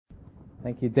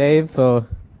Thank you, Dave, for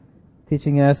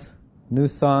teaching us new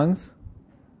songs.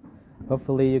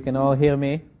 Hopefully you can all hear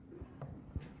me. Is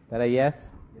that a yes?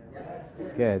 Yes.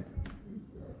 Good.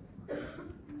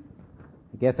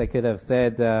 I guess I could have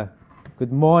said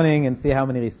good morning and see how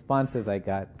many responses I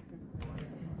got.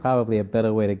 Probably a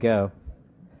better way to go.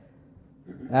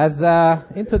 As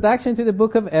introduction to the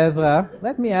book of Ezra,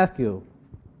 let me ask you,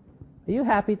 are you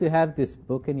happy to have this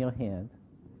book in your hand?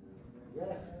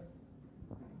 Yes.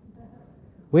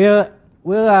 We're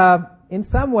in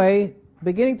some way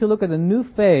beginning to look at a new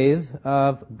phase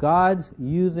of God's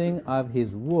using of His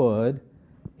Word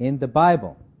in the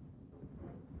Bible.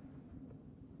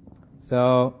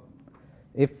 So,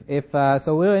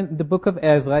 so we're in the book of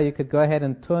Ezra. You could go ahead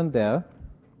and turn there.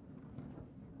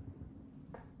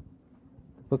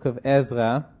 The book of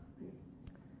Ezra.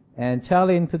 And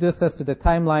Charlie introduced us to the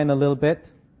timeline a little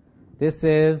bit. This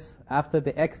is after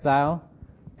the exile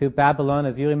to Babylon.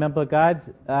 As you remember, God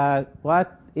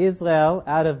brought Israel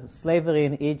out of slavery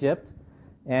in Egypt,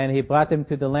 and He brought them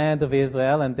to the land of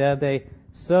Israel, and there they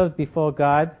served before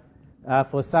God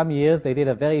for some years. They did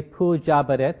a very poor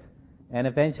job at it, and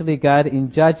eventually God,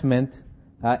 in judgment,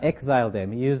 exiled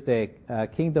them. He used the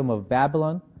kingdom of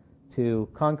Babylon to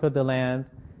conquer the land.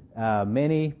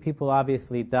 Many people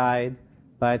obviously died,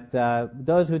 but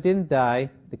those who didn't die,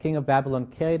 the king of Babylon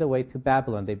carried away to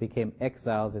Babylon. They became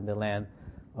exiles in the land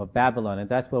of Babylon, and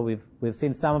that's where we've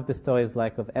seen some of the stories,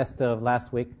 like of Esther of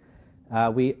last week.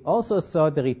 We also saw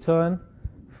the return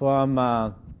from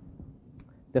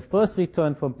the first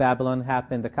return from Babylon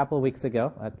happened a couple of weeks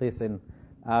ago, at least in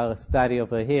our study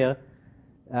over here,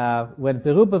 when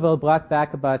Zerubbabel brought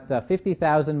back about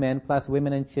 50,000 men plus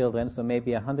women and children, so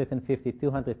maybe 150,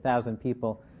 200,000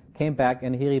 people came back,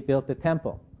 and he rebuilt the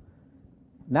temple.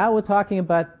 Now we're talking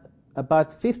about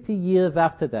 50 years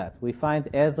after that. We find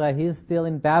Ezra, he's still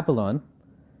in Babylon.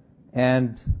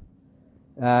 And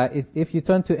if you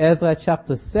turn to Ezra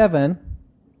chapter 7,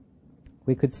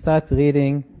 we could start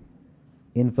reading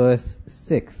in verse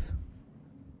 6.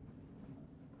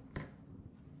 It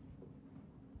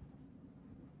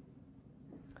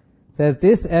says,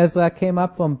 "This Ezra came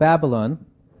up from Babylon,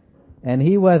 and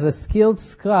he was a skilled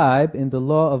scribe in the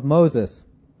law of Moses,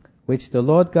 which the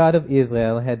Lord God of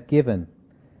Israel had given.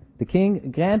 The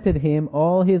king granted him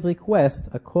all his requests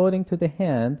according to the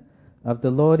hand of the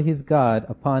Lord his God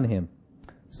upon him.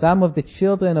 Some of the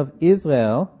children of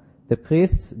Israel, the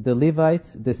priests, the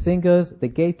Levites, the singers, the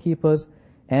gatekeepers,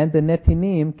 and the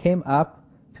Nethinim came up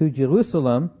to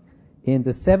Jerusalem in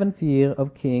the 7th year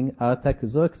of King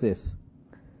Artaxerxes.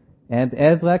 And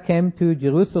Ezra came to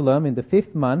Jerusalem in the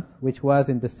 5th month, which was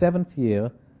in the 7th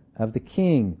year of the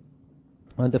king.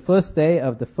 On the 1st day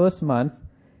of the 1st month,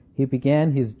 he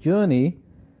began his journey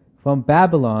from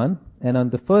Babylon, and on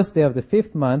the 1st day of the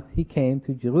 5th month, he came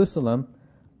to Jerusalem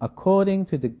according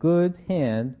to the good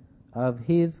hand of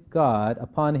his God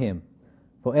upon him.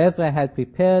 For Ezra had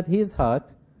prepared his heart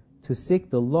to seek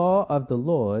the law of the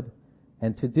Lord,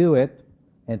 and to do it,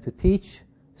 and to teach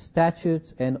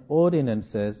statutes and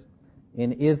ordinances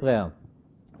in Israel."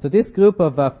 So this group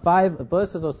of 5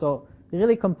 verses or so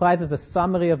really comprises a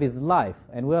summary of his life,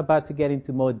 and we're about to get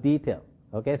into more detail.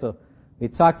 Okay, so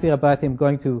it talks here about him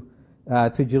going to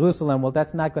Jerusalem. Well,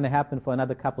 that's not going to happen for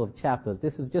another couple of chapters.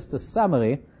 This is just a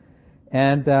summary.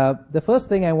 And the first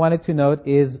thing I wanted to note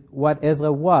is what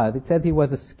Ezra was. It says he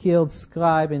was a skilled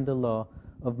scribe in the law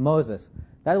of Moses.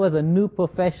 That was a new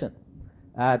profession.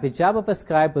 The job of a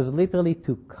scribe was literally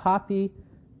to copy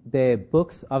the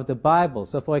books of the Bible.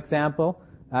 So, for example,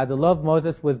 the law of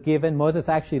Moses was given. Moses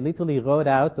actually literally wrote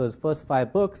out those first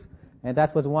 5 books, and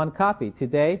that was one copy.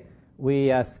 Today,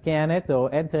 we scan it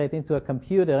or enter it into a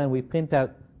computer, and we print out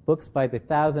books by the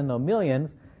thousand or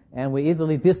millions, and we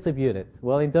easily distribute it.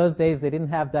 Well, in those days, they didn't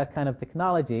have that kind of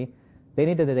technology. They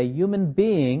needed a human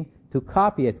being to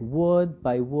copy it word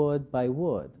by word by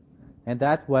word. And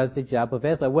that was the job of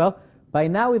Ezra. Well, by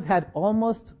now we've had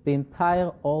almost the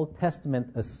entire Old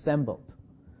Testament assembled.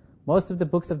 Most of the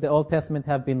books of the Old Testament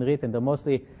have been written. They're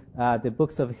mostly the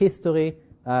books of history,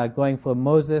 going from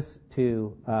Moses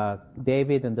to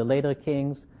David and the later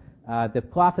kings, the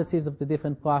prophecies of the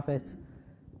different prophets.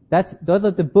 Those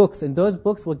are the books, and those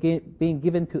books were being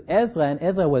given to Ezra, and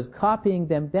Ezra was copying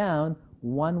them down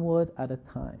one word at a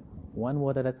time. One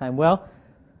word at a time. Well,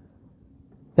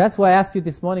 that's why I asked you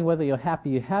this morning whether you're happy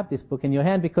you have this book in your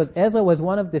hand, because Ezra was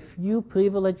one of the few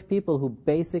privileged people who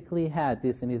basically had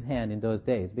this in his hand in those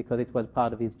days, because it was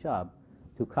part of his job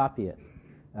to copy it.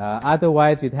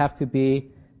 Otherwise, you'd have to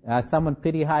be someone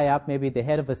pretty high up, maybe the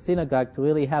head of a synagogue, to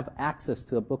really have access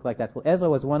to a book like that. Well, Ezra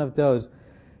was one of those.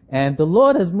 And the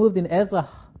Lord has moved in Ezra's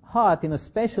heart in a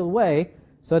special way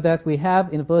so that we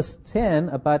have in verse 10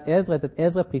 about Ezra, that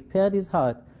Ezra prepared his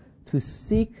heart to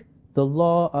seek the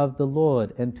law of the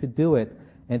Lord and to do it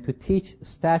and to teach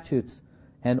statutes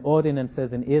and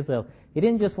ordinances in Israel. He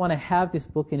didn't just want to have this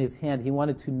book in his hand. He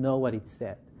wanted to know what it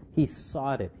said. He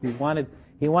sought it. He wanted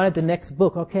the next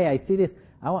book. Okay, I see this.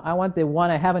 I want the one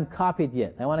I haven't copied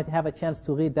yet. I wanted to have a chance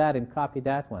to read that and copy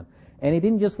that one. And he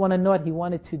didn't just want to know it. He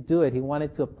wanted to do it. He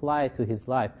wanted to apply it to his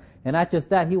life. And not just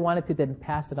that, he wanted to then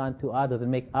pass it on to others and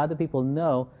make other people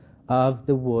know of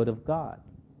the Word of God.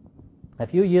 A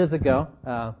few years ago,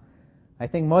 I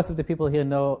think most of the people here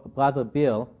know Brother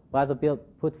Bill. Brother Bill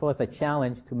put forth a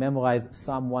challenge to memorize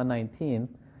Psalm 119.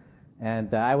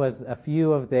 And I was a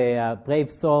few of the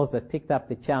brave souls that picked up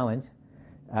the challenge.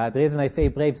 The reason I say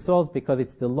brave souls, because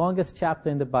it's the longest chapter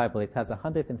in the Bible. It has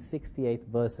 168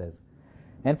 verses.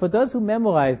 And for those who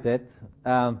memorized it,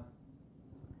 are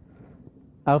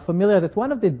familiar that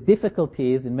one of the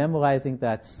difficulties in memorizing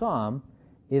that psalm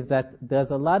is that there's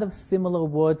a lot of similar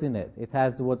words in it. It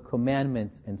has the word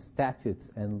commandments and statutes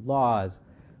and laws,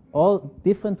 all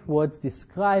different words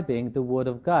describing the Word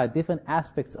of God, different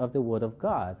aspects of the Word of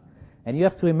God. And you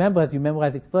have to remember as you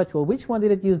memorize its virtual, which one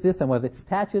did it use this time? Was it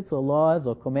statutes or laws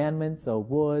or commandments or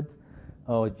words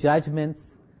or judgments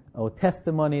or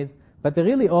testimonies? But they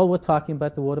really all were talking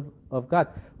about the Word of God.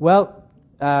 Well,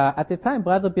 at the time,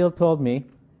 Brother Bill told me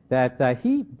that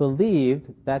he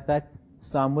believed that that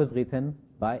psalm was written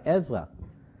by Ezra.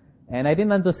 And I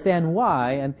didn't understand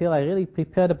why until I really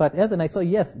prepared about Ezra. And I saw,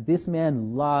 yes, this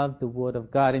man loved the Word of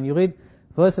God. And you read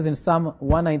verses in Psalm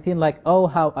 119 like, oh,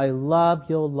 how I love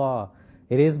your law.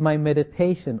 It is my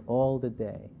meditation all the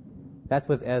day. That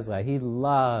was Ezra. He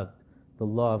loved the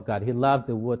law of God. He loved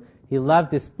the Word. He loved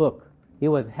this book. He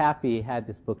was happy he had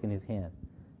this book in his hand.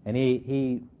 And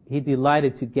he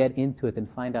delighted to get into it and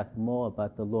find out more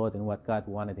about the Lord and what God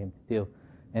wanted him to do.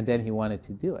 And then he wanted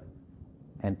to do it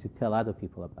and to tell other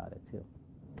people about it too.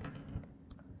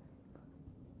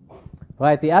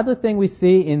 Right, the other thing we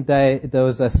see in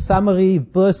those summary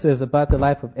verses about the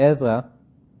life of Ezra,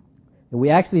 we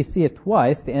actually see it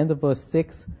twice, the end of verse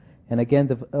 6 and again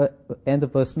the end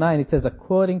of verse 9. It says,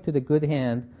 according to the good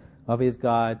hand of his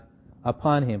God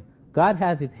upon him. God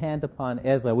has his hand upon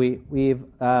Ezra. We've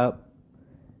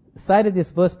cited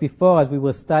this verse before as we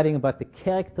were studying about the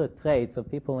character traits of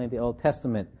people in the Old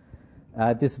Testament.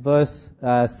 This verse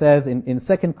says in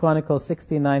 2 Chronicles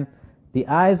 16:9, the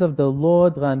eyes of the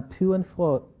Lord run to and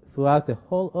fro throughout the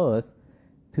whole earth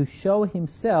to show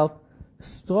himself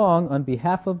strong on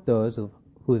behalf of those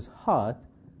whose heart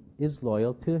is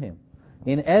loyal to him.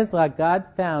 In Ezra, God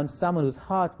found someone whose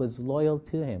heart was loyal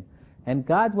to him. And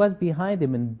God was behind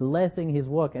him and blessing his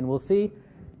work. And we'll see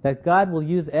that God will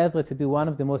use Ezra to do one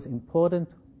of the most important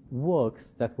works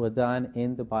that were done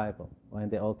in the Bible or in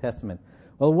the Old Testament.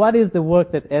 Well, what is the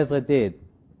work that Ezra did?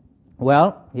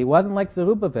 Well, he wasn't like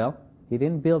Zerubbabel. He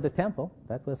didn't build the temple.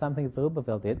 That was something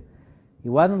Zerubbabel did. He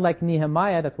wasn't like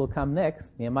Nehemiah that will come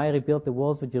next. Nehemiah rebuilt the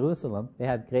walls of Jerusalem. They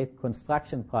had great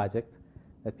construction projects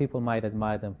that people might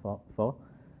admire them for.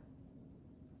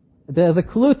 There's a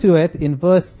clue to it in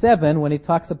verse 7 when he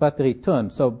talks about the return.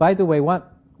 So, by the way,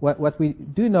 what we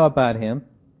do know about him,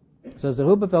 so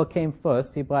Zerubbabel came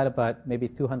first. He brought about maybe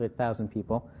 200,000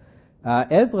 people.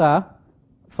 Ezra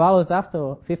follows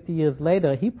after 50 years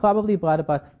later. He probably brought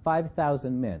about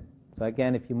 5,000 men. So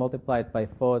again, if you multiply it by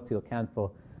 4 to account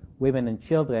for women and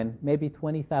children, maybe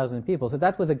 20,000 people. So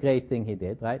that was a great thing he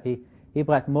did, right? He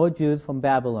brought more Jews from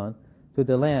Babylon to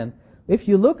the land. If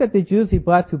you look at the Jews he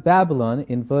brought to Babylon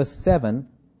in verse 7,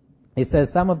 it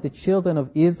says, some of the children of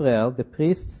Israel, the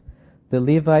priests, the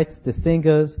Levites, the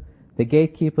singers, the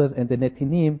gatekeepers, and the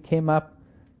Nethinim came up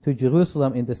to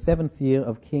Jerusalem in the 7th year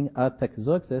of King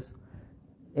Artaxerxes.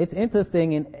 It's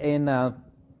interesting in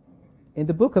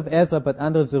the book of Ezra, but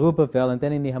under Zerubbabel, and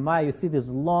then in Nehemiah, you see these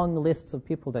long lists of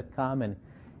people that come, and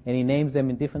he names them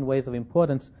in different ways of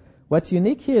importance. What's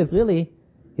unique here is really,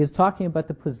 he's talking about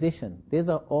the position. These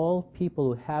are all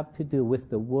people who have to do with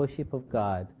the worship of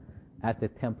God at the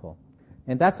temple.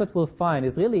 And that's what we'll find,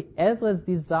 is really Ezra's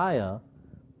desire,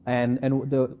 and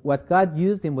what God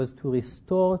used him was to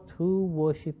restore true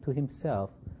worship to himself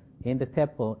in the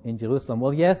temple in Jerusalem.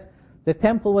 Well, yes, the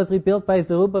temple was rebuilt by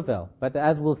Zerubbabel, but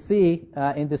as we'll see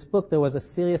in this book, there was a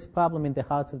serious problem in the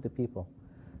hearts of the people.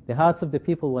 The hearts of the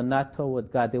people were not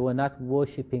toward God. They were not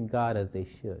worshiping God as they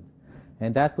should.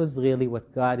 And that was really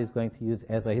what God is going to use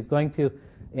Ezra. He's going to,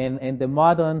 in the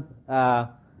modern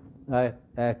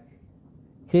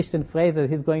Christian phrase,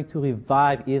 he's going to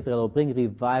revive Israel or bring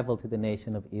revival to the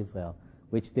nation of Israel,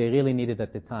 which they really needed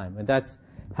at the time. And that's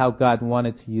how God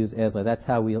wanted to use Ezra. That's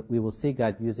how we will see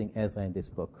God using Ezra in this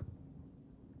book.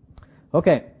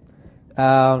 Okay.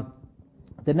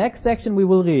 The next section we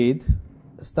will read,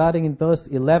 starting in verse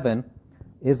 11,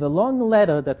 is a long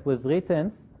letter that was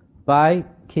written by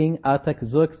King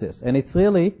Artaxerxes. And it's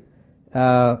really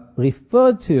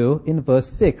referred to in verse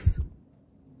 6.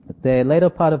 The later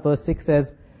part of verse 6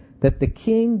 says that the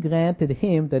king granted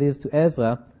him, that is to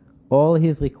Ezra, all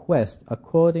his requests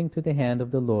according to the hand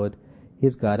of the Lord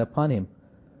his God upon him.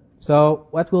 So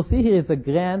what we'll see here is a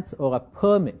grant or a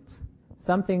permit,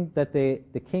 something that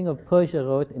the king of Persia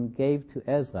wrote and gave to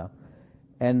Ezra.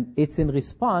 And it's in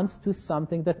response to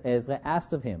something that Ezra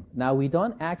asked of him. Now, we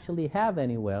don't actually have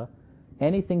anywhere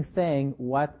anything saying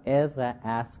what Ezra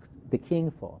asked the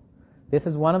king for. This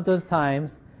is one of those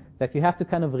times that you have to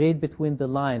kind of read between the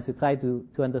lines to try to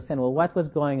understand, well, what was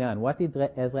going on? What did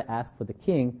Ezra ask for the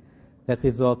king that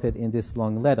resulted in this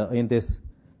long letter, in this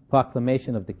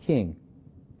proclamation of the king?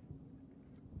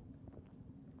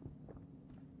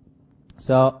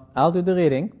 So I'll do the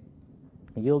reading,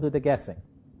 you'll do the guessing.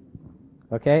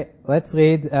 Okay, let's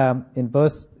read in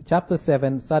chapter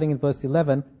 7, starting in verse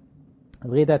 11.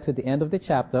 I'll read that to the end of the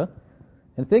chapter.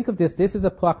 And think of this. This is a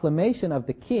proclamation of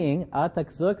the king,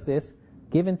 Artaxerxes,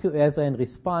 given to Ezra in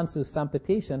response to some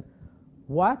petition.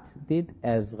 What did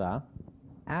Ezra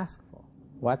ask for?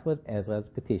 What was Ezra's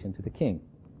petition to the king?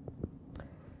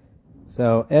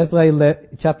 So Ezra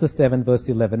chapter 7, verse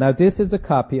 11. Now this is a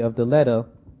copy of the letter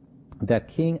that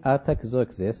King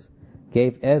Artaxerxes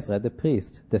gave Ezra the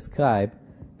priest, the scribe,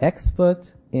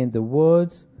 expert in the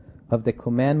words of the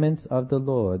commandments of the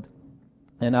Lord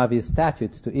and of his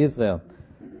statutes to Israel.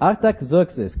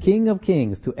 Artaxerxes, king of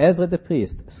kings, to Ezra the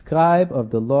priest, scribe of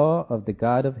the law of the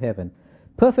God of heaven,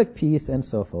 perfect peace, and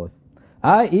so forth.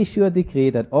 I issue a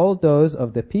decree that all those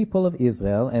of the people of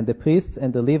Israel and the priests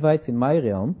and the Levites in my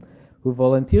realm who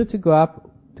volunteer to go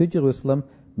up to Jerusalem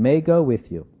may go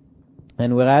with you.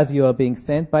 And whereas you are being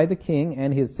sent by the king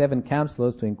and his 7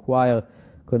 counselors to inquire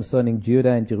concerning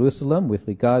Judah and Jerusalem with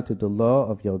regard to the law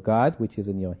of your God, which is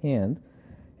in your hand,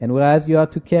 and whereas you are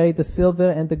to carry the silver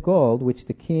and the gold which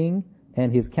the king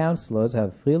and his counselors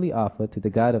have freely offered to the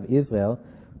God of Israel,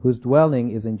 whose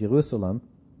dwelling is in Jerusalem,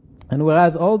 and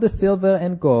whereas all the silver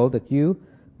and gold that you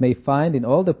may find in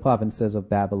all the provinces of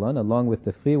Babylon, along with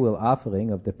the freewill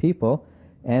offering of the people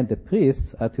and the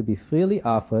priests, are to be freely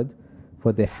offered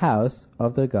for the house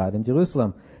of their God in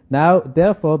Jerusalem. Now,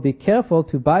 therefore, be careful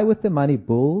to buy with the money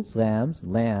bulls, rams,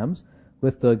 lambs,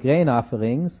 with their grain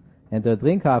offerings and their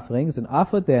drink offerings, and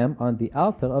offer them on the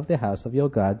altar of the house of your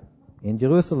God in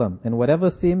Jerusalem. And whatever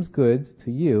seems good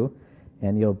to you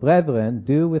and your brethren,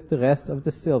 do with the rest of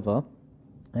the silver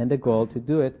and the gold, to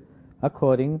do it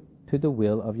according to the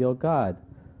will of your God.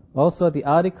 Also the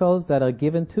articles that are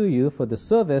given to you for the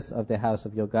service of the house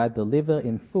of your God, deliver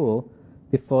in full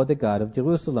before the God of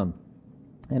Jerusalem.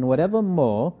 And whatever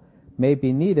more may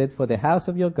be needed for the house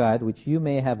of your God, which you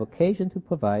may have occasion to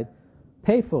provide,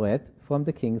 pay for it from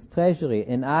the king's treasury.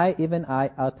 And I, even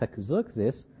I,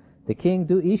 Artaxerxes, the king,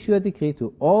 do issue a decree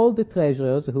to all the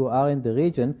treasurers who are in the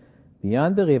region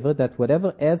beyond the river, that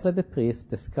whatever Ezra the priest,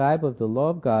 the scribe of the law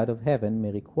of God of heaven,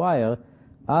 may require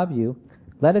of you,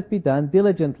 let it be done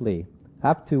diligently,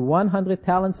 up to 100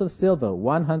 talents of silver,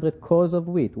 100 cores of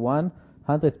wheat,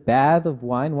 100 bath of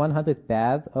wine, 100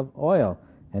 bath of oil,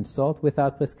 and salt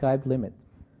without prescribed limit.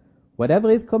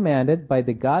 Whatever is commanded by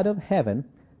the God of heaven,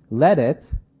 let it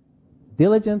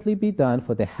diligently be done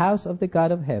for the house of the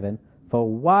God of heaven, for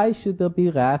why should there be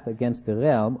wrath against the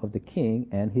realm of the king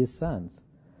and his sons?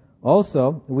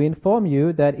 Also, we inform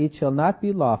you that it shall not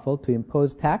be lawful to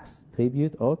impose tax,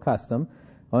 tribute, or custom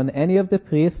on any of the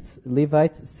priests,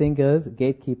 Levites, singers,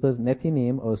 gatekeepers,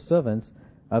 netinim, or servants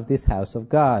of this house of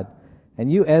God.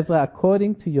 And you, Ezra,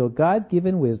 according to your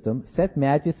God-given wisdom, set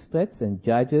magistrates and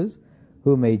judges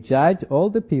who may judge all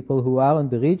the people who are in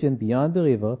the region beyond the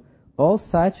river, all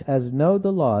such as know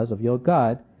the laws of your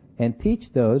God, and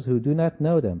teach those who do not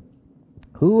know them.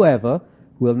 Whoever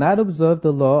will not observe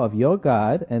the law of your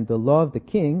God and the law of the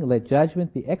king, let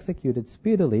judgment be executed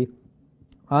speedily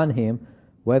on him,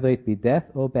 whether it be death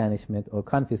or banishment or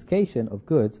confiscation of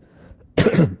goods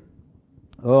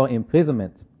or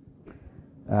imprisonment.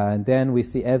 And then we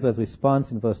see Ezra's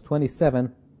response in verse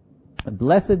 27.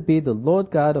 Blessed be the Lord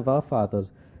God of our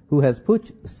fathers, who has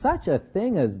put such a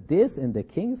thing as this in the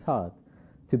king's heart,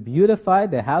 to beautify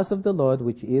the house of the Lord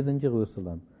which is in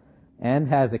Jerusalem, and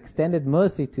has extended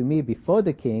mercy to me before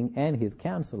the king and his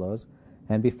counselors,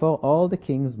 and before all the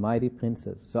king's mighty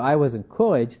princes. So I was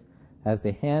encouraged as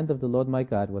the hand of the Lord my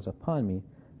God was upon me,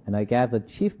 and I gathered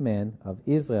chief men of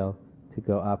Israel to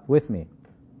go up with me.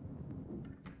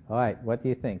 All right, what do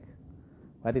you think?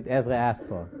 What did Ezra ask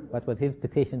for? What was his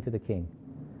petition to the king?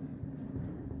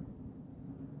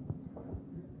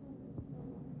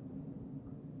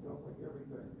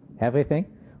 Everything?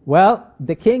 Well,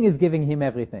 the king is giving him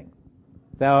everything.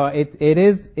 So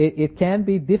it can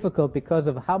be difficult because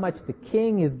of how much the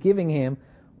king is giving him.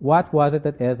 What was it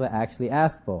that Ezra actually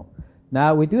asked for?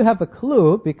 Now, we do have a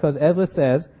clue because Ezra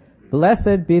says,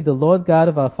 "Blessed be the Lord God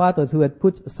of our fathers who had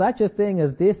put such a thing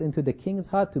as this into the king's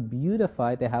heart to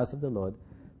beautify the house of the Lord,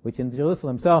 which in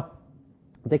Jerusalem." So,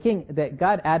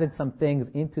 God added some things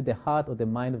into the heart or the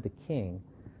mind of the king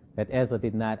that Ezra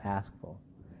did not ask for.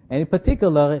 And in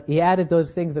particular, he added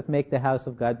those things that make the house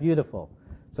of God beautiful.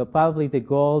 So probably the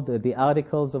gold, the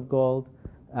articles of gold,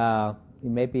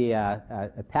 maybe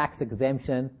a tax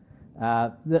exemption,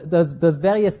 those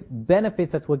various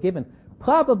benefits that were given.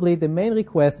 Probably the main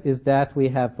request is that we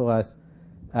have for us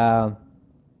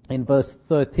in verse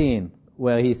 13,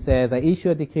 where he says, "I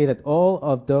issue a decree that all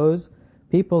of those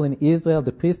people in Israel,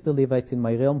 the priests, the Levites in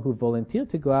my realm who volunteer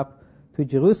to go up to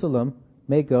Jerusalem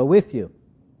may go with you."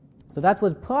 So that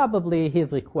was probably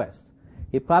his request.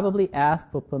 He probably asked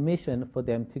for permission for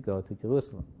them to go to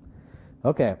Jerusalem.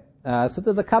 Okay, so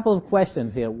there's a couple of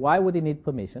questions here. Why would he need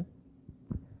permission?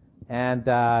 And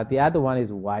the other one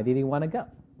is, why did he want to go?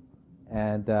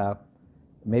 And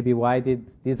maybe why did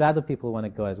these other people want to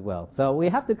go as well? So we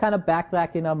have to kind of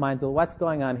backtrack in our minds. Well, what's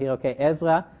going on here? Okay,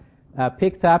 Ezra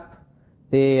picked up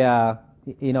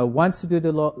wants to do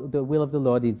the will of the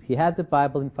Lord. He has the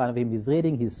Bible in front of him. He's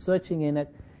reading. He's searching in it.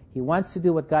 He wants to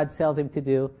do what God tells him to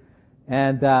do.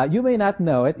 And you may not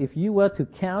know it. If you were to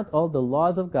count all the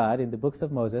laws of God in the books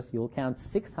of Moses, you will count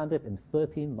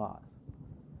 613 laws.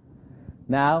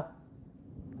 Now,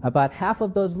 about half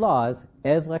of those laws,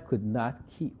 Ezra could not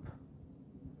keep.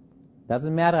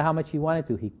 Doesn't matter how much he wanted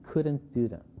to, he couldn't do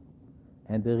them.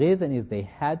 And the reason is they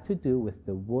had to do with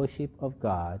the worship of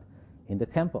God in the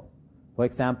temple. For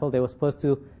example, they were supposed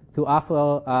to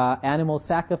offer animal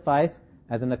sacrifice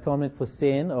as an atonement for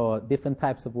sin or different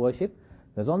types of worship.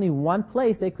 There's only one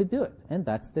place they could do it, and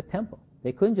that's the temple.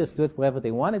 They couldn't just do it wherever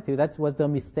they wanted to. That was their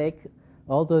mistake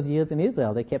all those years in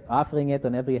Israel. They kept offering it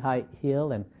on every high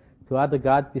hill and to other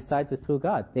gods besides the true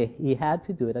God. He had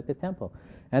to do it at the temple.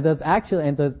 And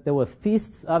there were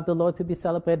feasts of the Lord to be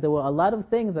celebrated. There were a lot of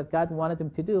things that God wanted them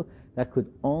to do that could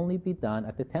only be done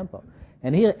at the temple.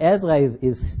 And here Ezra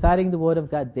is studying the Word of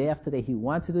God day after day. He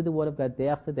wants to do the Word of God day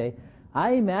after day.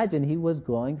 I imagine he was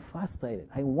growing frustrated.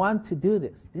 I want to do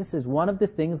this. This is one of the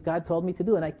things God told me to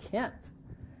do, and I can't.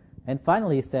 And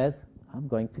finally he says, I'm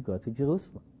going to go to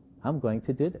Jerusalem. I'm going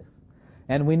to do this.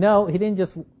 And we know he didn't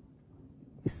just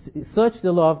search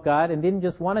the law of God and didn't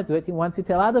just want to do it. He wants to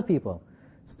tell other people.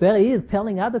 So there he is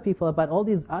telling other people about all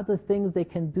these other things they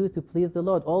can do to please the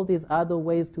Lord, all these other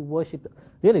ways to worship.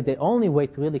 Really, the only way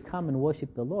to really come and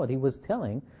worship the Lord, he was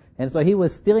telling. And so he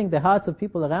was stirring the hearts of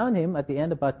people around him. At the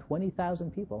end, about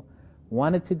 20,000 people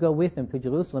wanted to go with him to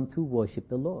Jerusalem to worship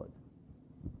the Lord.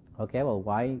 Okay, well,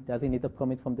 why does he need a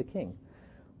permit from the king?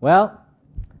 Well,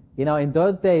 in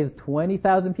those days,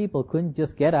 20,000 people couldn't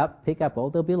just get up, pick up all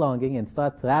their belonging, and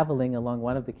start traveling along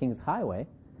one of the king's highway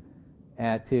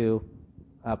to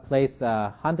a place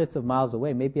hundreds of miles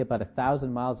away, maybe about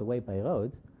 1,000 miles away by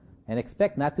roads, and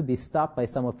expect not to be stopped by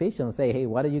some official and say, hey,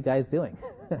 what are you guys doing?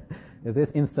 Is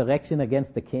this insurrection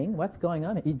against the king? What's going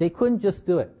on? They couldn't just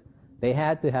do it. They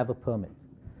had to have a permit.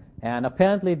 And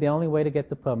apparently the only way to get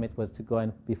the permit was to go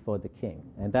in before the king.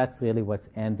 And that's really what's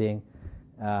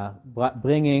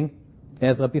bringing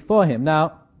Ezra before him.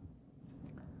 Now,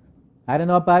 I don't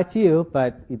know about you,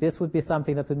 but this would be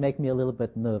something that would make me a little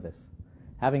bit nervous.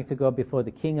 Having to go before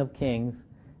the King of Kings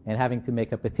and having to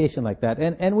make a petition like that.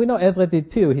 And we know Ezra did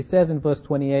too. He says in verse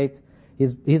 28,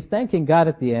 he's thanking God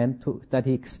at the end that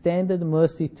he extended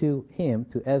mercy to him,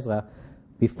 to Ezra,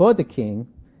 before the king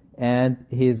and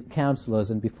his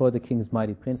counselors and before the king's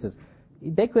mighty princes.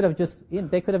 They could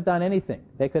have done anything.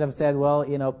 They could have said, well,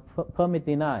 permit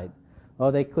denied.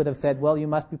 Or they could have said, well, you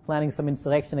must be planning some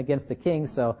insurrection against the king,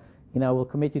 so, we'll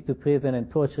commit you to prison and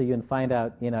torture you and find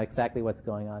out, exactly what's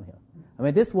going on here. I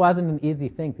mean, this wasn't an easy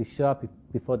thing to show up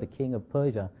before the king of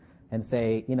Persia and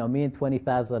say, me and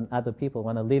 20,000 other people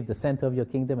want to leave the center of your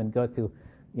kingdom and go to,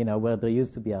 where there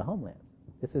used to be our homeland.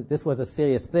 This was a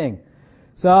serious thing.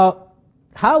 So,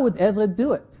 how would Ezra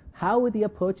do it? How would he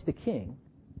approach the king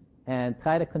and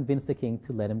try to convince the king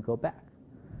to let him go back?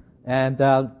 And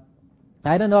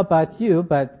I don't know about you,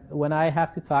 but when I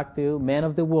have to talk to men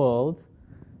of the world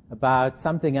about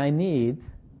something I need,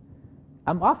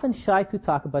 I'm often shy to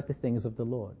talk about the things of the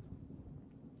Lord.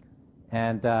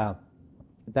 And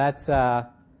that's, I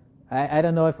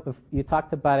don't know if you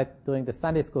talked about it during the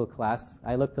Sunday school class.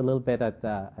 I looked a little bit at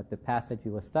the passage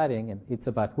you were studying, and it's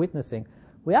about witnessing.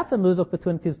 We often lose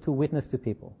opportunities to witness to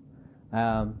people.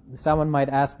 Someone might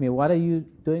ask me, what are you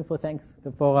doing for the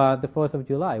 4th of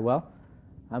July? Well,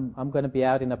 I'm going to be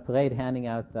out in a parade handing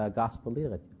out gospel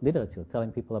literature,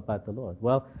 telling people about the Lord.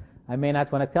 Well, I may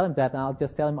not want to tell him that, and I'll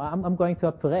just tell him I'm going to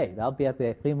a parade. I'll be at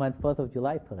the Fremont 4th of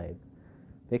July parade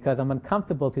because I'm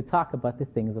uncomfortable to talk about the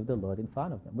things of the Lord in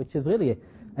front of them, which is really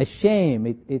a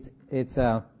shame.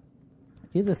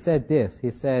 Jesus said this.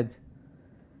 He said,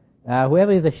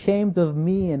 whoever is ashamed of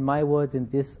me and my words in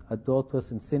this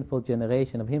adulterous and sinful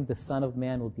generation, of him the Son of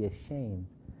Man will be ashamed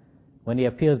when he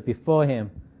appears before him,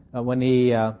 when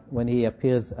he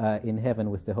appears in heaven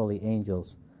with the holy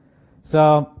angels.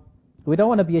 So we don't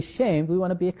want to be ashamed. We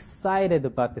want to be excited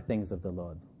about the things of the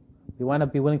Lord. We want to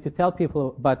be willing to tell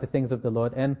people about the things of the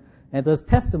Lord, and there's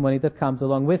testimony that comes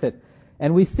along with it.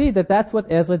 And we see that that's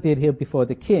what Ezra did here before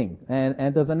the king.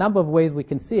 And there's a number of ways we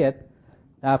can see it.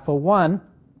 For one,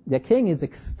 the king is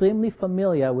extremely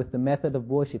familiar with the method of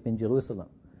worship in Jerusalem.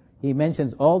 He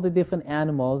mentions all the different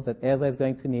animals that Ezra is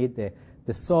going to need,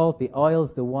 the salt, the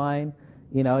oils, the wine,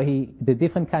 the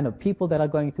different kind of people that are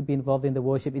going to be involved in the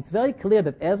worship. It's very clear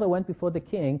that Ezra went before the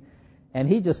king and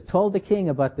he just told the king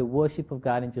about the worship of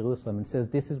God in Jerusalem and says,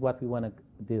 this is what we want to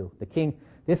do. The king,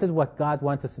 this is what God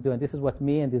wants us to do, and this is what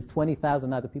me and these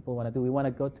 20,000 other people want to do. We want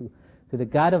to go to the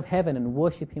God of heaven and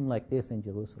worship him like this in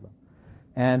Jerusalem.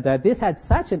 And this had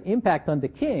such an impact on the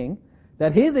king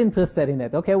that he's interested in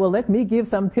it. Okay, well, let me give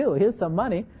some too. Here's some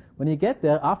money. When you get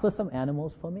there, offer some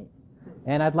animals for me.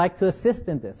 And I'd like to assist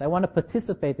in this. I want to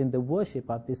participate in the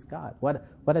worship of this God. What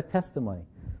a testimony.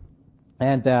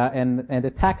 And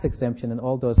the tax exemption and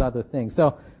all those other things.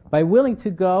 So by willing to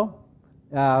go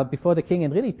before the king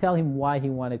and really tell him why he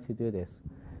wanted to do this.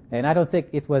 And I don't think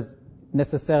it was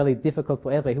necessarily difficult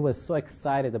for Ezra. He was so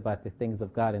excited about the things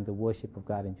of God and the worship of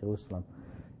God in Jerusalem.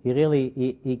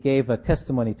 He gave a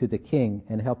testimony to the king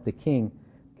and helped the king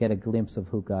get a glimpse of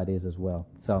who God is as well.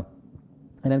 So,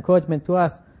 an encouragement to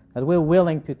us that we're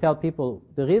willing to tell people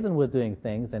the reason we're doing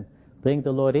things and bring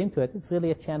the Lord into it. It's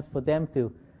really a chance for them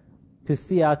to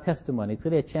see our testimony. It's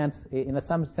really a chance, in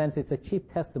some sense, it's a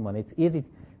cheap testimony. It's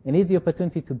an easy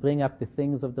opportunity to bring up the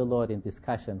things of the Lord in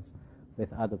discussions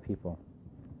with other people.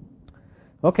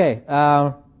 Okay,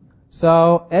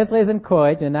 so Ezra is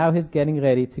encouraged, and now he's getting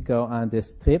ready to go on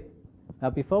this trip. Now,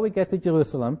 before we get to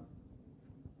Jerusalem,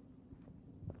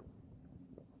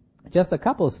 just a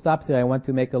couple of stops here I want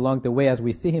to make along the way as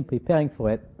we see him preparing for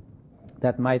it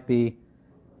that might be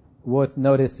worth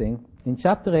noticing. In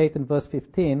chapter 8 and verse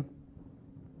 15,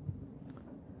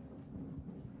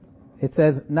 it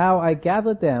says, Now I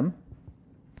gathered them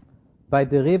by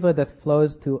the river that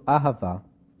flows to Ahava,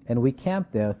 and we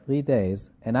camped there 3 days,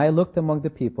 and I looked among the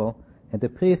people and the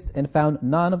priests and found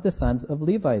none of the sons of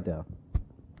Levi there.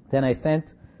 Then I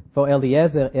sent for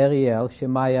Eliezer, Ariel,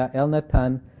 Shemaiah,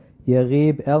 Elnathan,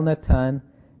 Yarib, Elnathan,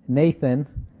 Nathan,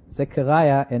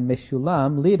 Zechariah, and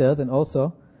Meshulam, leaders, and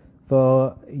also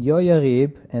for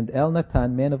Yoyarib and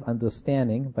Elnathan, men of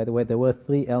understanding. By the way, there were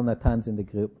 3 Elnathans in the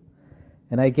group.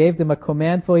 And I gave them a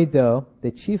command for Iddo,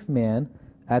 the chief man,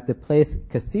 at the place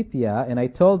Cassipia, and I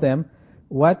told them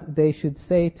what they should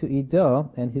say to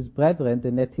Iddo and his brethren,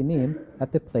 the Netinim,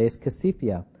 at the place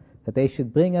Cassipia, that they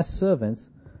should bring us servants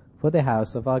for the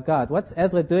house of our God. What's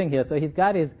Ezra doing here? So he's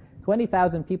got his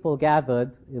 20,000 people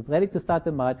gathered, he's ready to start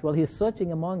the march. Well, he's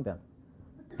searching among them,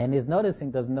 and he's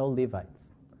noticing there's no Levites.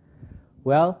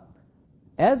 Well,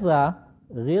 Ezra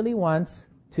really wants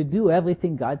to do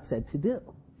everything God said to do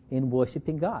in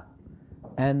worshiping God.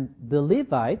 And the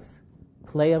Levites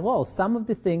play a role. Some of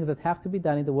the things that have to be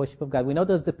done in the worship of God. We know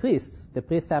there's the priests. The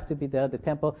priests have to be there, the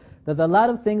temple. There's a lot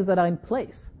of things that are in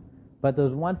place. But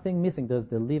there's one thing missing. There's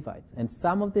the Levites. And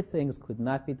some of the things could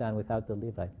not be done without the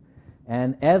Levites.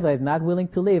 And Ezra is not willing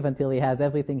to leave until he has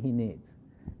everything he needs.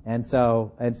 And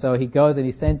so he goes and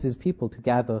he sends his people to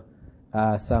gather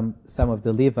some of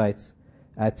the Levites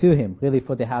to him, really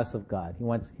for the house of God. He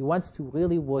wants to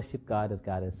really worship God as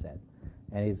God has said.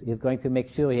 And he's going to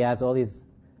make sure he has all his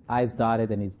I's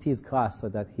dotted and his T's crossed so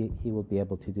that he will be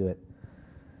able to do it.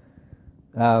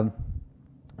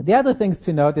 The other things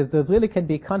to note is there really can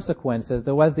be consequences.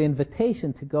 There was the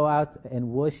invitation to go out and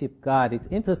worship God. It's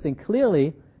interesting.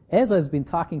 Clearly, Ezra has been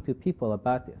talking to people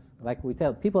about this. Like we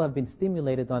tell, people have been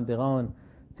stimulated on their own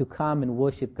to come and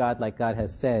worship God like God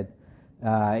has said.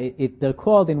 They're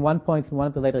called in one point in one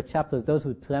of the later chapters, those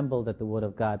who trembled at the word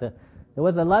of God. There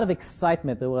was a lot of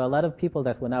excitement. There were a lot of people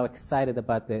that were now excited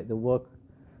about the work,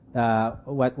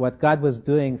 what God was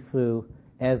doing through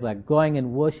Ezra, going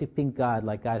and worshiping God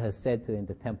like God has said to in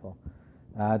the temple.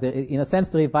 In a sense,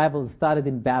 the revival started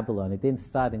in Babylon. It didn't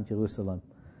start in Jerusalem.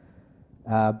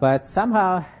 But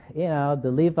somehow,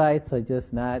 the Levites are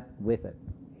just not with it.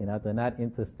 They're not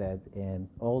interested in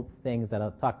old things that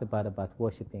are talked about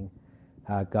worshiping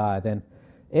God. And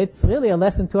it's really a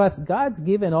lesson to us. God's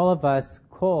given all of us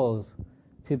calls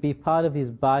to be part of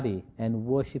His body and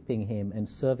worshiping Him and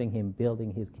serving Him,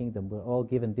 building His kingdom. We're all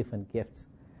given different gifts.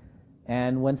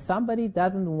 And when somebody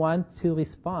doesn't want to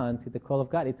respond to the call of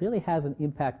God, it really has an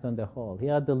impact on the whole.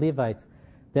 Here are the Levites.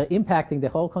 They're impacting the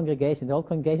whole congregation. The whole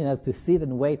congregation has to sit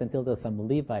and wait until there's some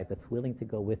Levite that's willing to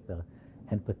go with them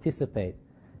and participate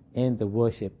in the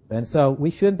worship. And so we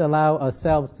shouldn't allow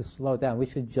ourselves to slow down. We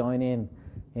should join in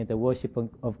the worship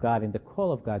of God, in the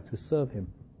call of God to serve Him.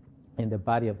 In the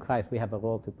body of Christ, we have a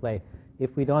role to play.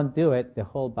 If we don't do it, the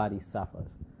whole body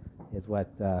suffers, is what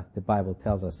the Bible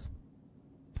tells us.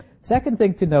 Second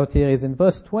thing to note here is in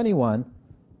verse 21,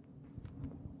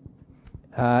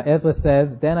 Ezra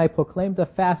says, "Then I proclaimed a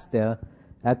fast there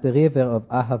at the river of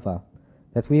Ahava,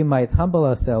 that we might humble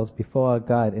ourselves before our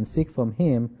God and seek from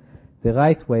Him the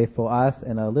right way for us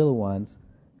and our little ones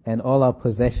and all our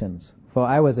possessions. For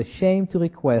I was ashamed to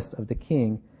request of the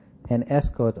king an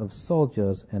escort of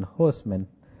soldiers and horsemen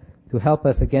to help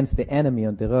us against the enemy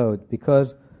on the road,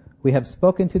 because we have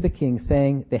spoken to the king,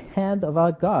 saying, the hand of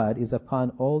our God is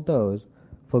upon all those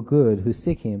for good who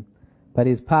seek Him, but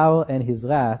His power and His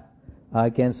wrath are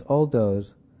against all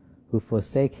those who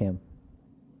forsake Him."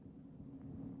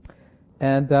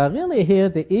 And really here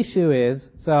the issue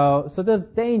is, so there's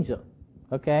danger,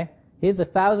 okay? He's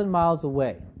 1,000 miles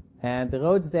away, and the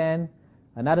roads then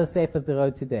are not as safe as the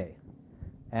road today.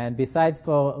 And besides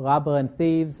for robber and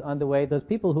thieves on the way, there's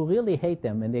people who really hate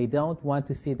them, and they don't want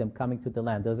to see them coming to the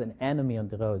land. There's an enemy on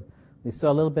the road. We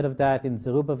saw a little bit of that in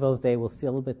Zerubbabel's day. We'll see a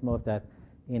little bit more of that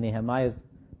in Nehemiah's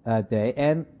day.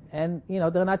 And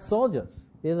they're not soldiers.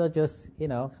 These are just,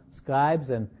 scribes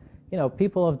and,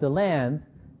 people of the land,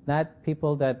 not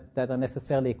people that are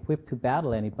necessarily equipped to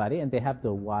battle anybody, and they have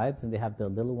their wives and they have their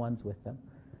little ones with them.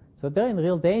 So they're in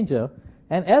real danger.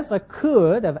 And Ezra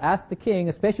could have asked the king,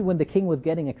 especially when the king was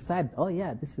getting excited, "Oh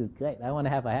yeah, this is great. I want to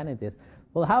have a hand in this.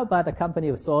 Well, how about a company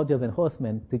of soldiers and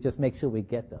horsemen to just make sure we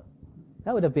get there?"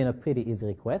 That would have been a pretty easy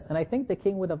request, and I think the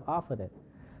king would have offered it.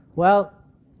 Well,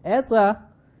 Ezra,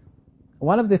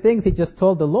 one of the things he just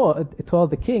told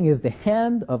the king is, the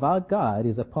hand of our God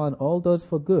is upon all those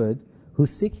for good who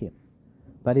seek Him,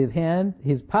 but His hand,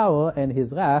 His power, and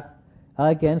His wrath are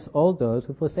against all those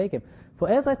who forsake Him. For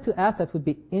Ezra to ask that would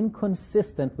be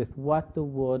inconsistent with what the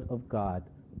Word of God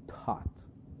taught.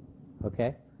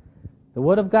 Okay? The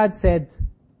Word of God said,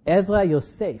 Ezra, you're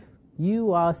safe.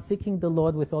 You are seeking the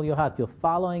Lord with all your heart. You're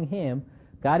following Him.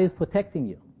 God is protecting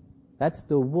you. That's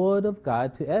the Word of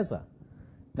God to Ezra.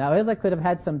 Now, Ezra could have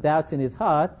had some doubts in his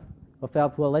heart, or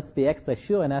felt, well, let's be extra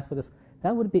sure and ask for this.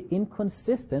 That would be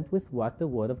inconsistent with what the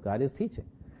Word of God is teaching.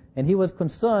 And he was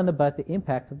concerned about the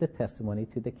impact of the testimony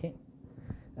to the king.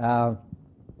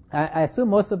 I assume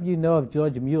most of you know of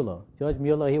George Mueller. George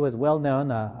Mueller, he was well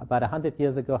known about 150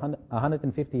 years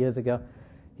ago.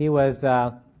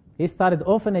 He started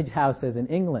orphanage houses in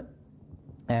England,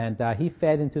 and he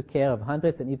fed and took care of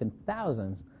hundreds and even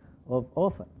thousands of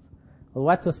orphans. Well,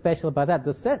 what's so special about that?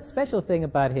 The special thing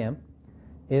about him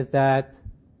is that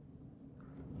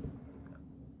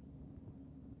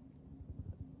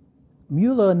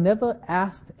Mueller never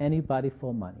asked anybody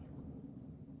for money.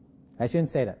 I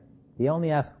shouldn't say that. He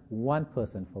only asked one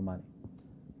person for money,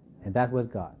 and that was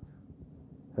God.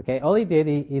 Okay, all he did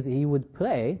is he would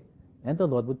pray, and the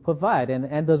Lord would provide.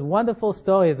 And there's wonderful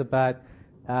stories about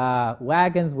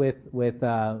wagons with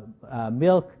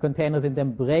milk containers in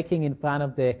them breaking in front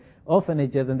of the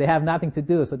orphanages, and they have nothing to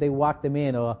do, so they walk them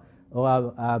in, or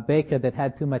a baker that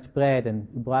had too much bread and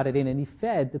brought it in, and he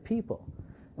fed the people.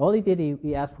 All he did,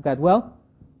 he asked for God. Well,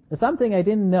 something I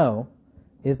didn't know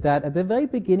is that at the very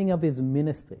beginning of his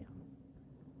ministry,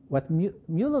 what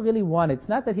Mueller really wanted, it's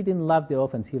not that he didn't love the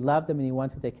orphans, he loved them and he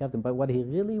wanted to take care of them, but what he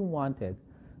really wanted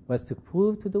was to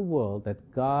prove to the world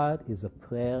that God is a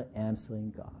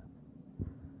prayer-answering God.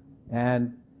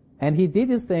 And he did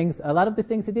his things. A lot of the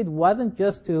things he did wasn't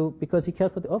just because he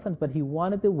cared for the orphans, but he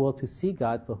wanted the world to see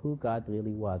God for who God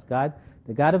really was. God,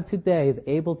 the God of today, is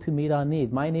able to meet our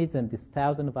needs, my needs and this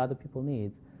thousand of other people's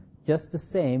needs, just the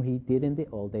same he did in the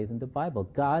old days in the Bible.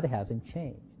 God hasn't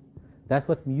changed. That's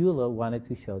what Mueller wanted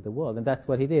to show the world, and that's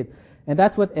what he did. And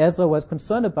that's what Ezra was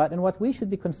concerned about, and what we should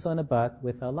be concerned about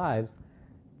with our lives.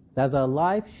 Does our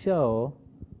life show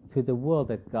to the world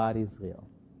that God is real?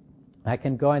 I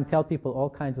can go and tell people all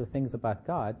kinds of things about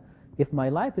God. If my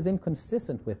life is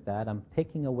inconsistent with that, I'm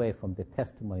taking away from the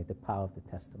testimony, the power of the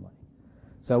testimony.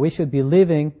 So we should be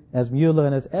living as Mueller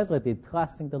and as Ezra did,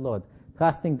 trusting the Lord,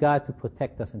 trusting God to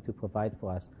protect us and to provide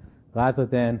for us, rather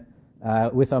than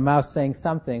with our mouth saying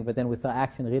something, but then with our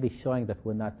action really showing that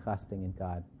we're not trusting in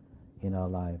God in our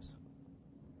lives.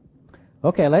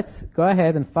 Okay, let's go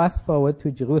ahead and fast forward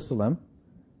to Jerusalem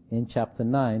in chapter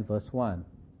 9, verse 1.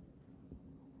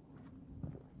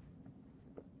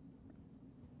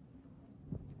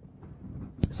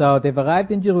 So they've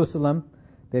arrived in Jerusalem.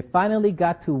 They finally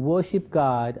got to worship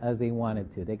God as they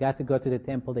wanted to. They got to go to the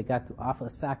temple. They got to offer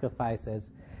sacrifices.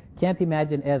 Can't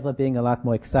imagine Ezra being a lot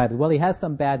more excited. Well, he has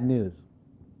some bad news.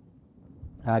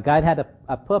 God had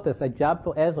a purpose, a job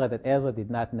for Ezra that Ezra did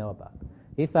not know about.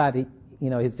 He thought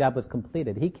his job was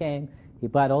completed. He came. He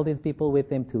brought all these people with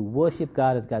him to worship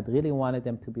God as God really wanted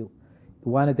them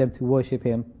to worship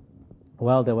Him.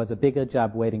 Well, there was a bigger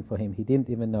job waiting for him. He didn't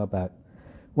even know about.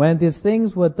 When these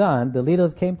things were done, the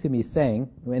leaders came to me saying,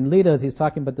 when leaders, he's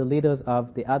talking about the leaders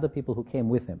of the other people who came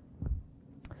with him.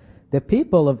 The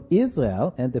people of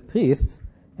Israel and the priests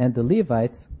and the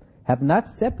Levites have not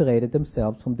separated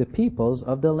themselves from the peoples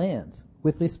of the lands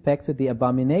with respect to the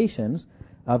abominations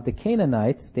of the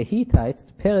Canaanites, the Hittites,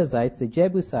 the Perizzites, the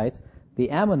Jebusites, the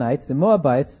Ammonites, the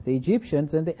Moabites, the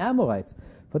Egyptians, and the Amorites.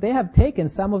 For they have taken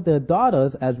some of their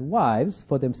daughters as wives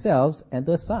for themselves and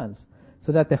their sons,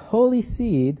 so that the holy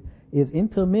seed is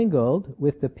intermingled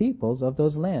with the peoples of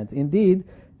those lands. Indeed,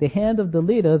 the hand of the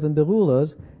leaders and the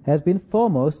rulers has been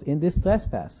foremost in this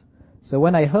trespass. So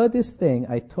when I heard this thing,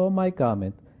 I tore my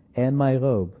garment and my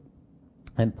robe,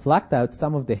 and plucked out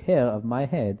some of the hair of my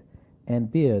head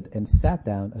and beard, and sat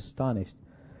down astonished.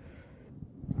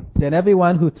 Then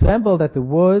everyone who trembled at the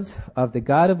words of the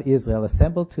God of Israel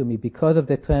assembled to me because of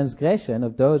the transgression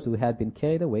of those who had been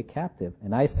carried away captive.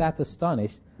 And I sat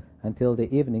astonished until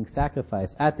the evening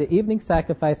sacrifice. At the evening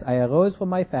sacrifice I arose from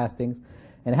my fastings,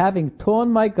 and having torn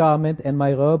my garment and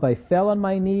my robe, I fell on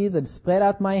my knees and spread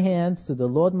out my hands to the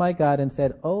Lord my God and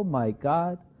said, "O my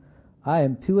God, I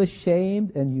am too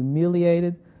ashamed and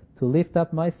humiliated to lift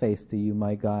up my face to you,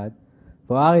 my God.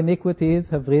 For our iniquities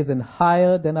have risen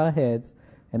higher than our heads,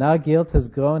 and our guilt has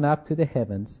grown up to the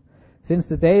heavens. Since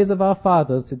the days of our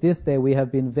fathers to this day we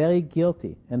have been very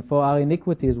guilty, and for our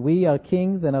iniquities we, our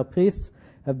kings and our priests,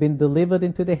 have been delivered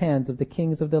into the hands of the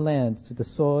kings of the lands, to the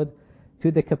sword,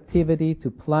 to the captivity, to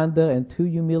plunder, and to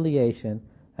humiliation,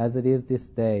 as it is this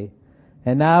day.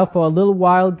 And now for a little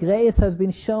while grace has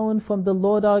been shown from the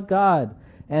Lord our God,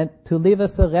 and to leave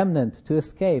us a remnant, to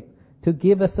escape, to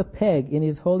give us a peg in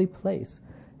His holy place,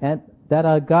 and that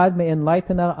our God may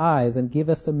enlighten our eyes and give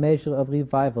us a measure of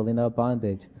revival in our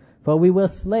bondage. For we were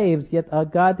slaves, yet our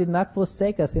God did not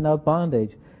forsake us in our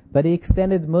bondage, but He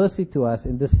extended mercy to us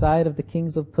in the sight of the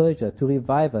kings of Persia, to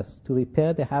revive us, to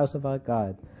repair the house of our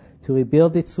God, to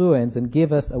rebuild its ruins, and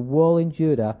give us a wall in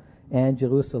Judah and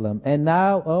Jerusalem. And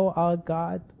now, O our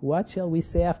God, what shall we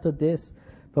say after this?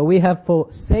 For we have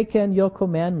forsaken your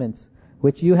commandments,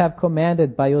 which you have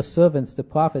commanded by your servants the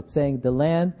prophets, saying, the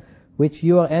land which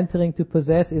you are entering to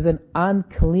possess is an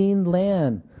unclean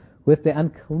land, with the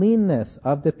uncleanness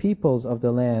of the peoples of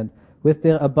the land, with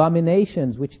their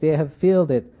abominations which they have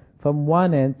filled it from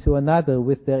one end to another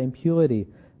with their impurity.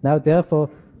 Now therefore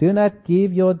do not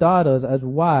give your daughters as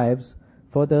wives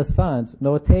for their sons,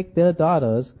 nor take their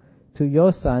daughters to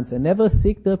your sons, and never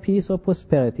seek their peace or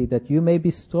prosperity, that you may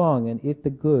be strong and eat the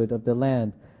good of the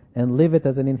land, and live it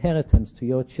as an inheritance to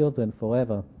your children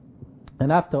forever.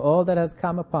 And after all that has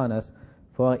come upon us,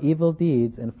 for our evil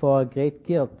deeds and for our great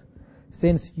guilt,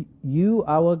 since you,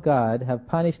 our God, have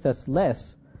punished us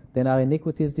less than our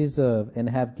iniquities deserve, and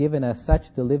have given us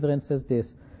such deliverance as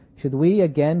this, should we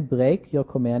again break your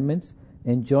commandments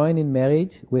and join in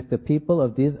marriage with the people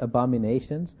of these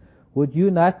abominations? Would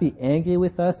you not be angry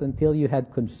with us until you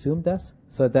had consumed us,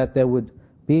 so that there would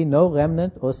be no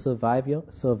remnant or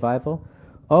survival?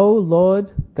 O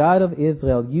Lord, God of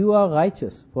Israel, you are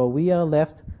righteous, for we are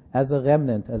left as a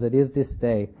remnant, as it is this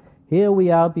day. Here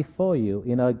we are before you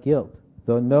in our guilt,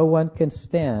 though no one can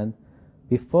stand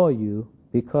before you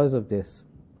because of this.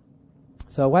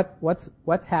 So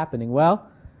what's happening? Well,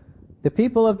 the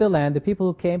people of the land, the people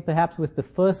who came perhaps with the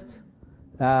first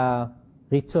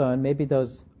return, maybe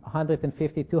those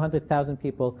 150, 200,000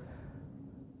 people,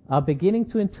 are beginning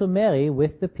to intermarry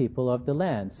with the people of the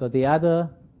land. So the other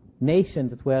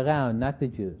nations that were around, not the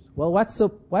Jews. Well, what's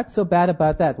so bad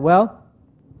about that? Well,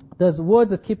 there's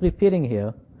words that keep repeating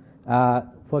here.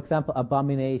 For example,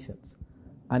 abominations,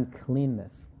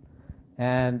 uncleanness.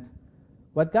 And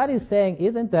what God is saying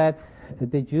isn't that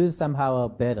the Jews somehow are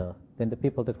better than the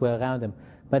people that were around them,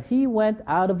 but He went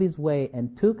out of His way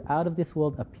and took out of this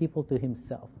world a people to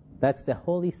Himself. That's the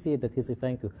holy seed that He's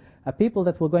referring to. A people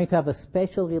that were going to have a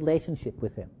special relationship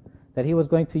with Him, that He was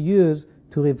going to use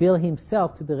to reveal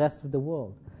Himself to the rest of the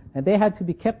world. And they had to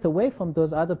be kept away from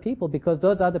those other people because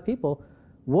those other people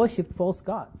worshipped false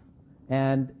gods.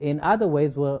 And in other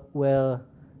ways were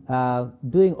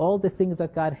doing all the things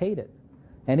that God hated.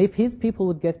 And if his people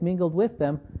would get mingled with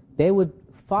them, they would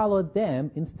follow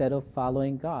them instead of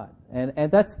following God.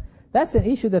 And that's an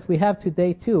issue that we have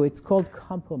today too. It's called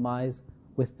compromise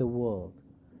with the world.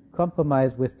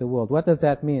 Compromise with the world. What does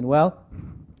that mean? Well,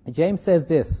 James says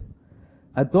this: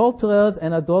 adulterers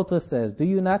and adulteresses, do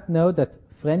you not know that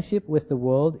friendship with the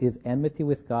world is enmity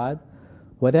with God?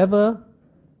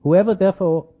 Whoever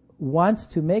therefore wants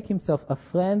to make himself a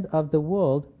friend of the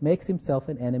world makes himself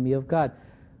an enemy of God.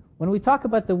 When we talk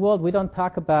about the world, we don't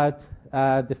talk about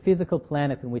the physical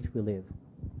planet in which we live.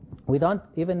 We don't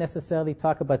even necessarily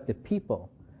talk about the people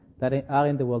that are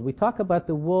in the world. We talk about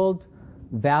the world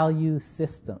value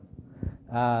system.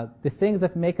 The things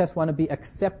that make us want to be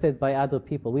accepted by other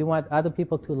people. We want other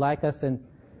people to like us and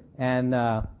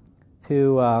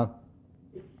to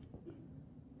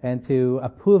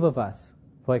approve of us.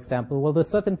 For example, well, there's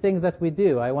certain things that we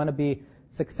do. I want to be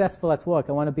successful at work.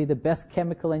 I want to be the best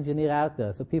chemical engineer out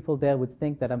there, so people there would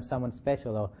think that I'm someone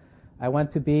special. Or I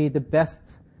want to be the best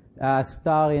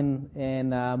star in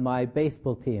my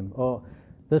baseball team. Or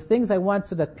there's things I want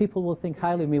so that people will think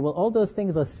highly of me. Well, all those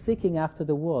things are seeking after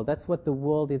the world. That's what the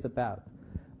world is about.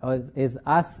 Is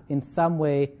us in some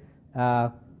way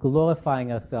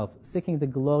glorifying ourselves, seeking the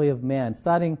glory of man,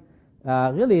 starting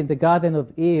really in the Garden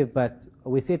of Eve, but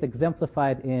we see it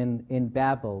exemplified in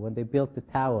Babel when they built the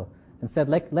tower and said,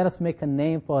 let us make a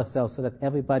name for ourselves so that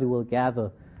everybody will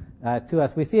gather to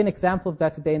us. We see an example of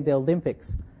that today in the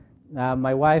Olympics.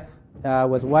 My wife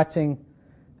was watching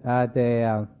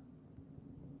the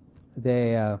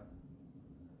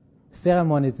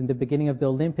ceremonies in the beginning of the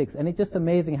Olympics, and it's just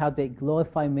amazing how they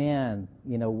glorify man,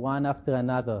 one after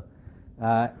another.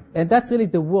 And that's really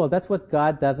the world. That's what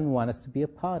God doesn't want us to be a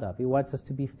part of. He wants us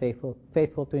to be faithful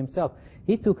to himself.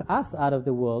 He took us out of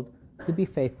the world to be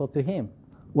faithful to him.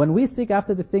 When we seek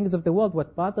after the things of the world,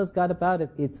 what bothers God about it,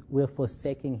 it's we're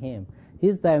forsaking him.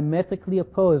 He's diametrically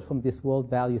opposed from this world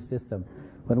value system.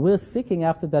 When we're seeking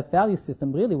after that value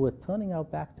system, really we're turning our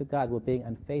back to God. We're being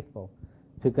unfaithful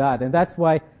to God. And that's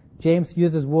why James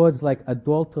uses words like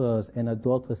adulterers and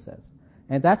adulteresses.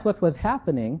 And that's what was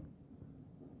happening.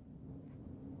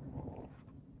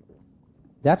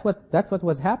 That's what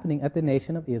was happening at the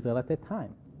nation of Israel at the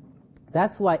time.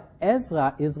 That's why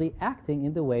Ezra is reacting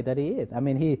in the way that he is. I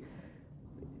mean,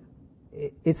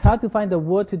 it's hard to find a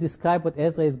word to describe what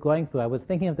Ezra is going through. I was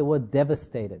thinking of the word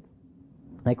devastated.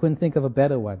 I couldn't think of a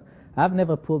better one. I've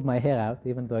never pulled my hair out,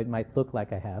 even though it might look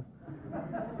like I have.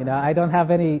 I don't have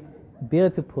any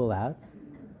beard to pull out.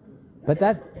 But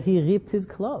that he ripped his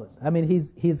clothes. I mean,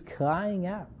 he's crying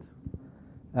out.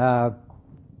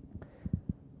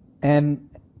 And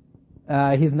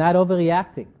he's not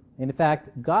overreacting. In fact,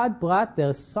 God brought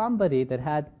there somebody that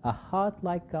had a heart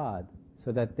like God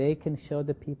so that they can show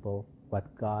the people what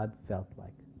God felt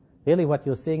like. Really what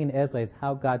you're seeing in Ezra is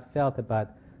how God felt about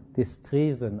this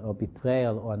treason or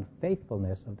betrayal or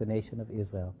unfaithfulness of the nation of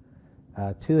Israel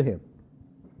to him.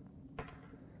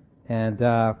 And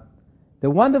the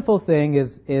wonderful thing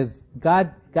is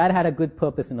God had a good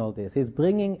purpose in all this. He's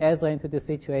bringing Ezra into this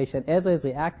situation. Ezra is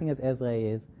reacting as Ezra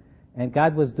is. And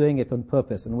God was doing it on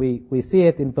purpose. And we see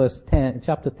it in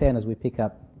chapter 10 as we pick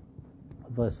up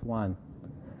verse 1.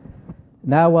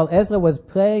 Now while Ezra was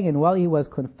praying and while he was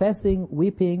confessing,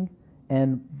 weeping,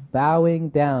 and bowing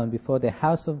down before the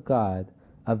house of God,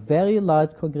 a very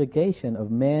large congregation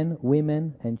of men,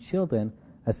 women, and children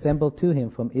assembled to him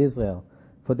from Israel,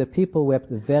 for the people wept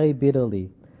very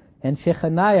bitterly. And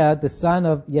Shechaniah, the son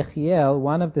of Yechiel,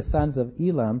 one of the sons of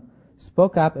Elam,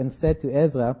 spoke up and said to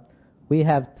Ezra, "We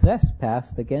have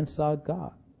trespassed against our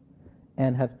God,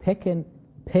 and have taken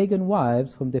pagan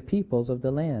wives from the peoples of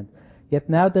the land. Yet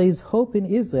now there is hope in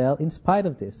Israel in spite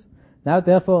of this. Now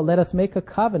therefore let us make a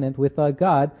covenant with our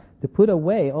God to put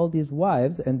away all these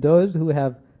wives and those who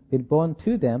have been born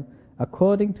to them,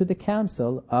 according to the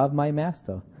counsel of my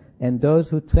master, and those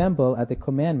who tremble at the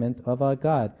commandment of our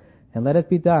God. And let it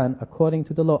be done according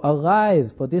to the law.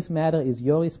 Arise, for this matter is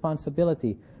your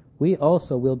responsibility. We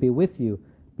also will be with you.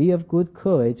 Be of good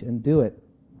courage and do it."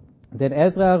 Then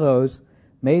Ezra arose,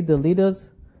 made the leaders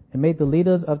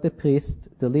of the priests,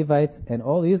 the Levites, and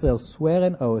all Israel swear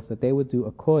an oath that they would do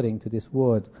according to this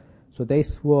word. So they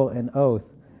swore an oath.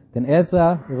 Then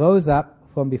Ezra rose up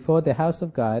from before the house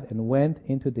of God and went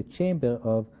into the chamber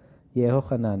of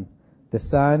Yehohanan, the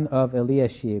son of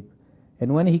Eliashib.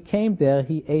 And when he came there,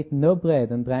 he ate no bread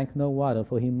and drank no water,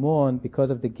 for he mourned because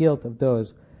of the guilt of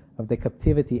those of the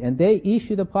captivity. And they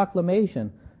issued a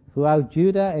proclamation throughout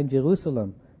Judah and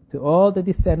Jerusalem to all the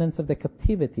descendants of the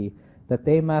captivity that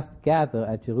they must gather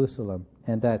at Jerusalem,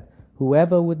 and that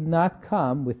whoever would not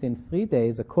come within 3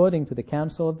 days, according to the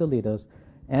counsel of the leaders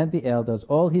and the elders,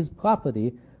 all his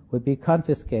property would be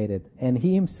confiscated, and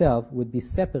he himself would be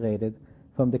separated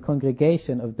from the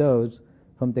congregation of those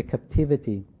from the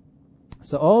captivity.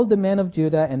 So all the men of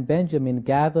Judah and Benjamin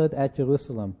gathered at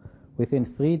Jerusalem within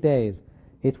 3 days.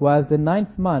 It was the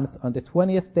 9th month, on the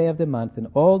 20th day of the month, and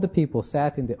all the people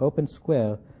sat in the open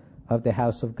square of the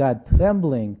house of God,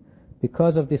 trembling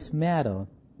because of this matter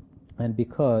and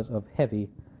because of heavy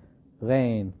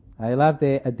rain. I love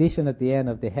the addition at the end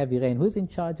of the heavy rain. Who's in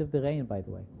charge of the rain, by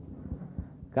the way?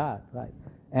 God, right.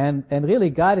 And really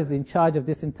God is in charge of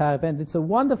this entire event. It's a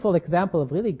wonderful example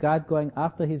of really God going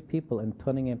after his people and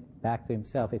turning him back to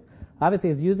himself. It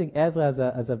obviously is using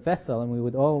Ezra as a vessel, and we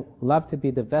would all love to be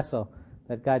the vessel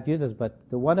that God uses, but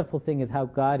the wonderful thing is how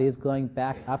God is going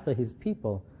back after his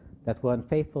people that were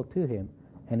unfaithful to him,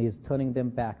 and he's turning them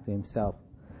back to himself.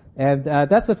 And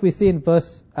that's what we see in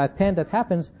verse 10 that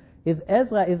happens, is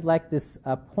Ezra is like this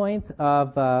point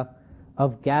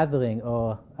of gathering,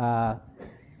 or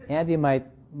Andy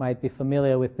might be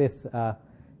familiar with this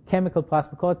chemical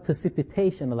process. We call it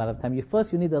precipitation a lot of time.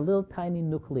 First you need a little tiny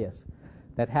nucleus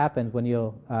that happens when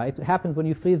it happens when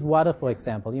you freeze water, for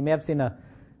example. You may have seen a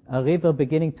river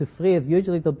beginning to freeze.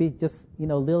 Usually there'll be just,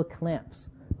 little clamps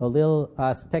or little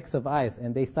specks of ice,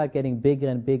 and they start getting bigger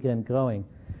and bigger and growing.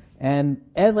 And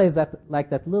Ezra is like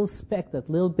that little speck, that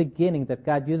little beginning that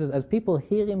God uses as people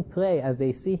hear him pray, as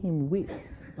they see him weep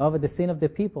over the sin of the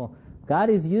people. God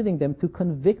is using them to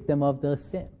convict them of their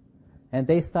sin. And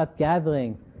they start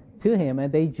gathering to him,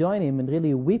 and they join him in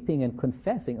really weeping and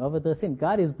confessing over their sin.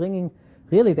 God is bringing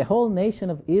really the whole nation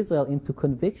of Israel into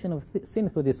conviction of sin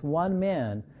through this one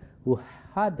man who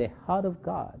had the heart of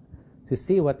God to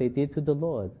see what they did to the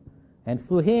Lord. And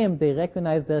through him, they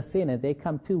recognize their sin, and they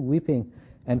come to weeping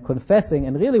and confessing.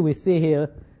 And really we see here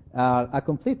a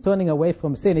complete turning away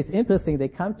from sin. It's interesting, they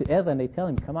come to Ezra and they tell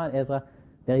him, come on, Ezra,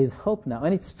 there is hope now.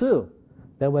 And it's true.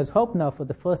 There was hope now for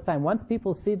the first time. Once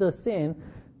people see their sin,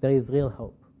 there is real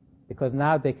hope. Because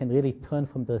now they can really turn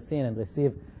from their sin and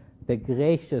receive the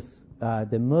gracious,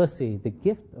 the mercy, the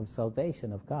gift of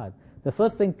salvation of God. The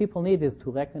first thing people need is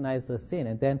to recognize their sin,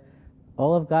 and then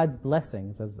all of God's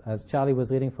blessings, as Charlie was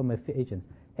reading from Ephesians,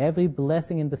 every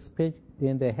blessing in the spirit,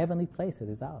 in the heavenly places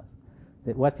is ours.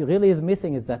 That what really is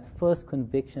missing is that first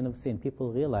conviction of sin.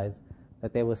 People realize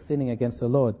that they were sinning against the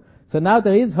Lord. So now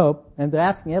there is hope, and they're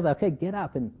asking Ezra, okay, get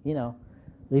up and,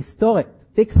 restore it,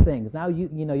 fix things. Now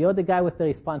you're the guy with the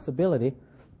responsibility.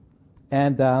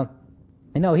 And,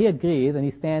 he agrees, and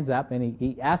he stands up, and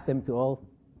he asks them to all,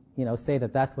 say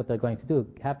that that's what they're going to do,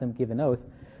 have them give an oath.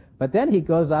 But then he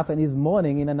goes off and he's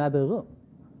mourning in another room.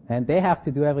 And they have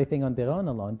to do everything on their own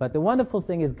alone. But the wonderful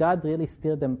thing is God really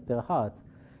stirred their hearts.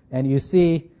 And you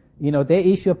see, they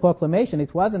issue a proclamation.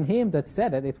 It wasn't him that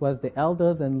said it. It was the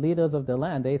elders and leaders of the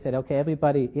land. They said, okay,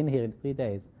 everybody in here in 3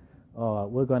 days, or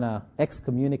we're going to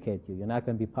excommunicate you. You're not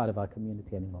going to be part of our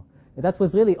community anymore. And that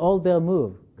was really all their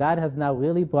move. God has now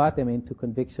really brought them into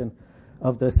conviction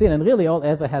of their sin. And really all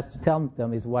Ezra has to tell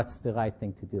them is what's the right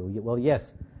thing to do. Well,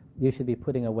 yes, you should be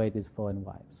putting away these foreign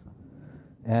wives.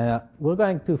 We're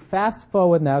going to fast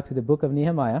forward now to the book of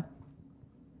Nehemiah.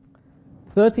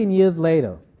 13 years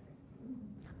later.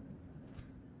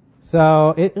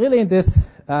 So it really in this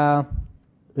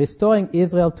restoring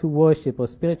Israel to worship or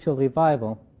spiritual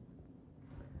revival,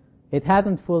 it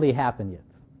hasn't fully happened yet.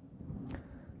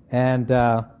 And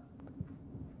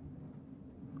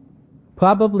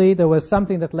probably there was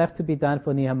something that left to be done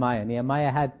for Nehemiah.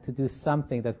 Nehemiah had to do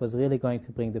something that was really going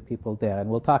to bring the people there. And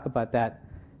we'll talk about that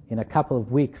in a couple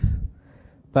of weeks.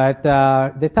 But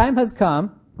the time has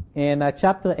come in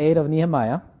chapter 8 of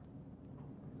Nehemiah.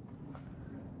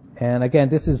 And again,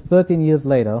 this is 13 years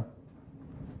later.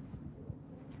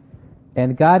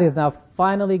 And God is now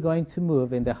finally going to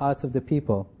move in the hearts of the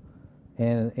people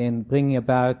in bringing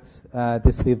about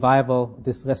this revival,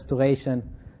 this restoration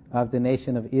of the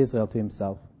nation of Israel to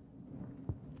himself.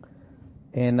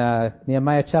 In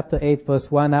Nehemiah chapter 8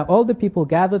 verse 1, now all the people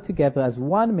gathered together as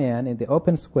one man in the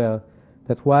open square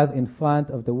that was in front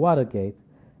of the water gate,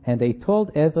 and they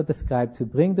told Ezra the scribe to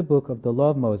bring the book of the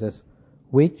law of Moses,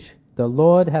 which the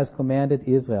Lord has commanded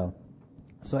Israel.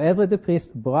 So Ezra the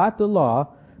priest brought the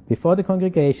law before the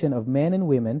congregation of men and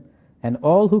women, and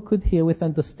all who could hear with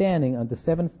understanding on the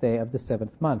 7th day of the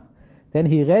 7th month. Then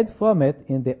he read from it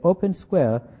in the open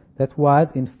square that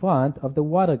was in front of the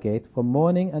water gate from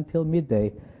morning until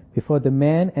midday, before the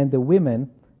men and the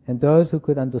women and those who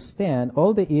could understand.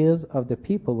 All the ears of the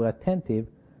people were attentive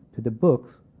to the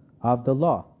book of the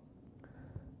law.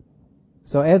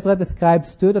 So Ezra the scribe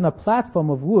stood on a platform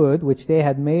of wood which they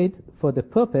had made for the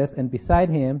purpose, and beside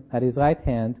him, at his right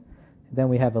hand, then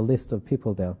we have a list of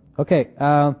people there. Okay,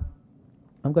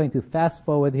 I'm going to fast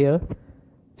forward here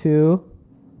to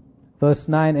verse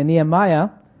 9. And Nehemiah,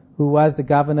 who was the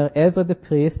governor, Ezra the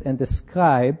priest, and the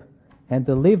scribe, and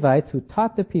the Levites who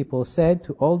taught the people, said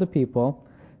to all the people,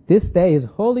 "This day is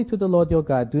holy to the Lord your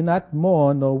God. Do not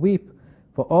mourn nor weep,"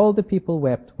 for all the people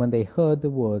wept when they heard the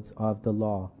words of the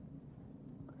law.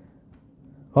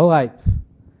 All right.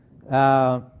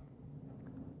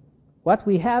 What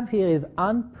we have here is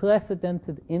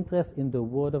unprecedented interest in the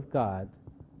Word of God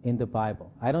in the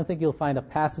Bible. I don't think you'll find a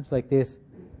passage like this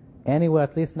anywhere,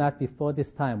 at least not before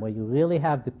this time, where you really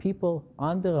have the people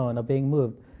on their own are being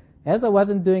moved. Ezra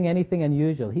wasn't doing anything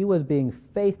unusual. He was being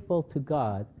faithful to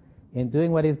God in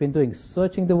doing what he's been doing,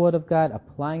 searching the Word of God,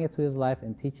 applying it to his life,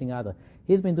 and teaching others.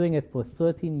 He's been doing it for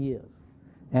 13 years.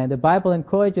 And the Bible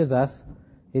encourages us.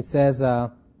 It says,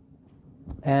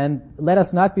 and let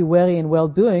us not be weary in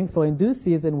well-doing, for in due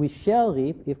season we shall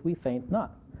reap if we faint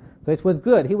not. So it was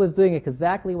good. He was doing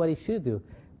exactly what he should do.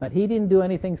 But he didn't do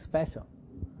anything special.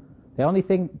 The only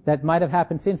thing that might have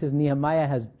happened since is Nehemiah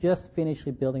has just finished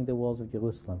rebuilding the walls of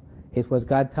Jerusalem. It was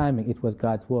God's timing. It was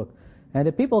God's work. And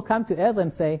the people come to Ezra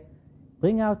and say,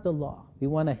 "Bring out the law. We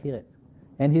want to hear it."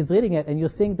 And he's reading it, and you're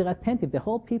seeing they're attentive. The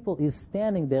whole people is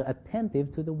standing there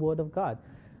attentive to the Word of God.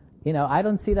 I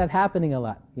don't see that happening a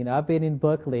lot. I've been in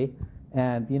Berkeley,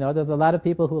 and, there's a lot of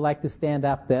people who like to stand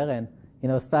up there and,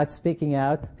 start speaking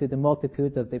out to the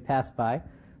multitudes as they pass by.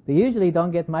 They usually don't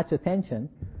get much attention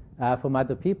from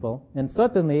other people. And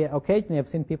certainly, occasionally, I've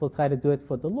seen people try to do it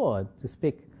for the Lord, to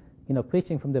speak,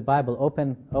 preaching from the Bible,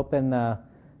 open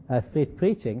street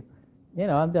preaching.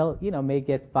 And they'll, may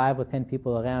get 5 or 10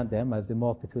 people around them as the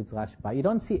multitudes rush by. You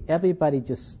don't see everybody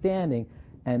just standing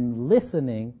and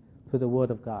listening to the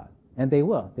Word of God. And they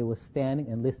were standing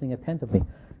and listening attentively.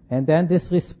 And then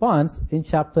this response in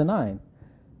chapter 9,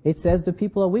 it says the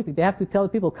people are weeping. They have to tell the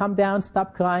people, come down,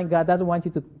 stop crying. God doesn't want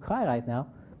you to cry right now,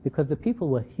 because the people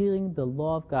were hearing the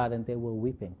law of God and they were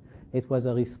weeping. It was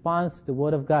a response to the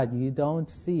Word of God you don't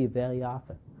see very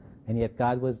often. And yet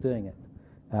God was doing it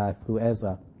through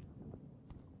Ezra.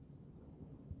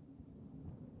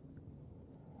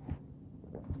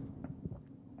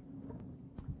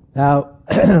 Now,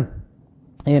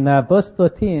 in verse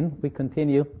 13, we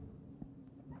continue.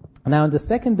 Now, on the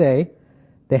second day,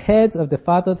 the heads of the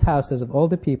fathers' houses of all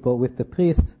the people with the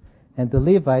priests and the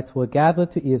Levites were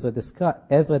gathered to Ezra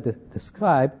the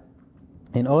scribe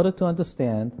in order to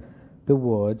understand the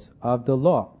words of the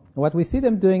law. What we see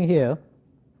them doing here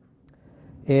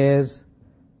is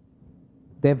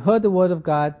they've heard the Word of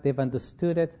God, they've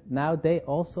understood it, now they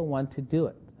also want to do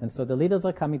it. And so the leaders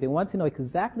are coming. They want to know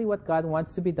exactly what God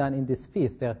wants to be done in this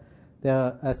feast.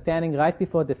 They're standing right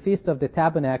before the Feast of the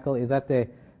Tabernacle is at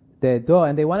the door,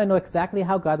 and they want to know exactly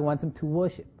how God wants them to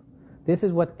worship. This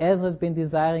is what Ezra's been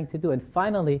desiring to do. And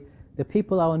finally, the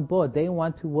people are on board. They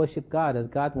want to worship God as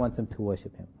God wants them to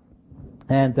worship Him.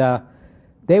 And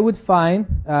they would find,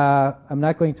 I'm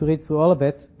not going to read through all of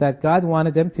it, that God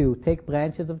wanted them to take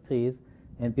branches of trees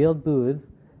and build booths,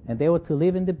 and they were to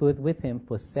live in the booth with him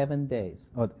for 7 days.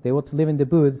 Or they were to live in the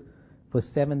booth for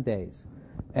 7 days.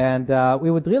 And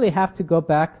we would really have to go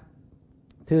back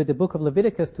to the book of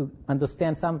Leviticus to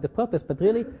understand some of the purpose. But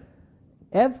really,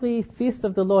 every feast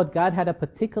of the Lord, God had a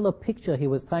particular picture He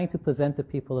was trying to present the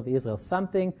people of Israel.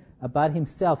 Something about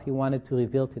Himself He wanted to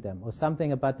reveal to them, or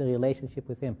something about the relationship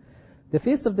with Him. The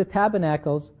Feast of the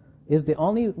Tabernacles is the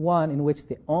only one in which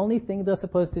the only thing they're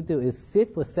supposed to do is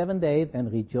sit for 7 days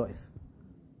and rejoice.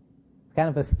 Kind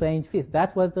of a strange feast.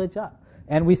 That was their job.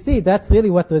 And we see that's really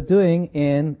what they're doing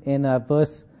in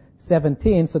verse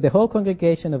 17. So the whole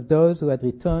congregation of those who had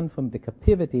returned from the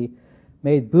captivity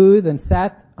made booth and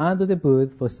sat under the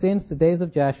booth, for since the days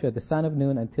of Joshua the son of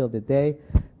Nun until the day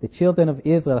the children of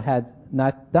Israel had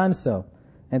not done so.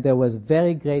 And there was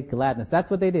very great gladness. That's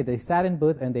what they did. They sat in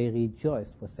booth and they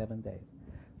rejoiced for 7 days.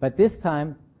 But this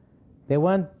time, they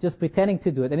weren't just pretending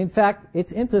to do it. And in fact,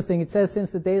 it's interesting. It says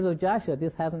since the days of Joshua,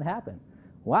 this hasn't happened.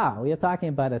 Wow, we are talking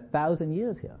about 1,000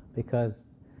 years here, because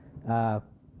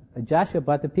Joshua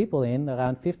brought the people in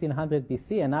around 1500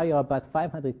 BC, and now you're about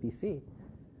 500 BC.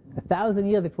 1,000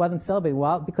 years it wasn't celebrated.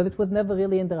 Well, because it was never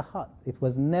really in their heart. It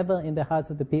was never in the hearts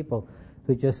of the people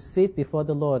to just sit before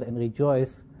the Lord and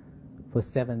rejoice for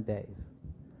 7 days.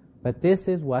 But this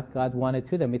is what God wanted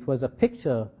to them. It was a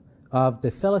picture of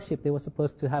the fellowship they were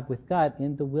supposed to have with God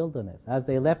in the wilderness. As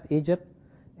they left Egypt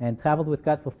and traveled with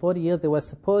God for 40 years, there was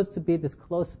supposed to be this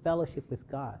close fellowship with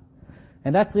God.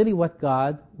 And that's really what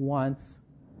God wants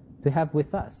to have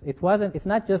with us. It's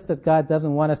not just that God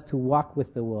doesn't want us to walk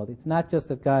with the world. It's not just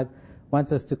that God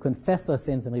wants us to confess our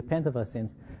sins and repent of our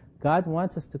sins. God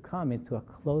wants us to come into a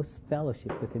close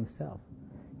fellowship with himself.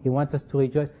 He wants us to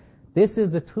rejoice. This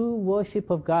is the true worship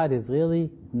of God, is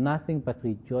really nothing but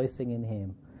rejoicing in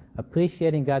him,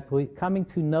 appreciating God, coming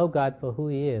to know God for who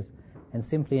he is, and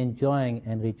simply enjoying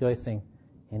and rejoicing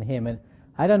in him. And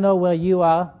I don't know where you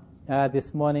are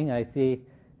this morning. I see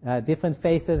different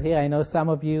faces here. I know some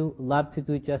of you love to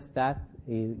do just that.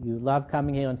 You love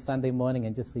coming here on Sunday morning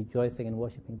and just rejoicing and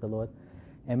worshiping the Lord.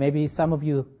 And maybe some of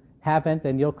you haven't,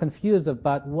 and you're confused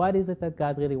about what is it that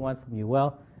God really wants from you.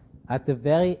 Well, at the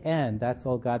very end, that's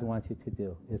all God wants you to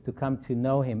do, is to come to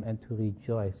know him and to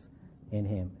rejoice in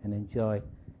him and enjoy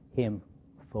him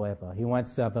forever. He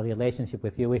wants to have a relationship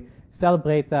with you. We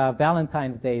celebrate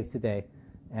Valentine's Day today,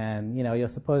 and you're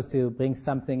supposed to bring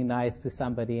something nice to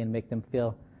somebody and make them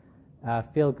feel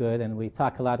good. And we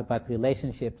talk a lot about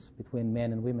relationships between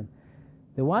men and women.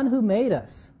 The one who made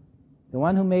us, the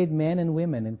one who made men and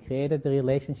women and created the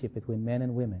relationship between men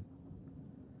and women,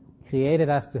 created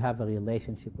us to have a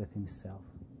relationship with himself.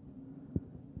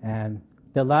 And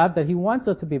the love that he wants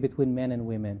there to be between men and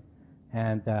women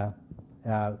and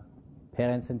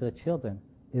parents and their children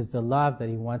is the love that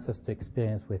he wants us to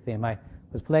experience with him. I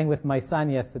was playing with my son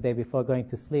yesterday before going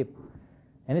to sleep,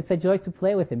 and it's a joy to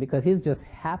play with him because he's just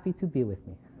happy to be with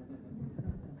me.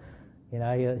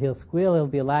 He'll squeal, he'll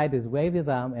delight, he'll wave his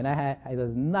arm, and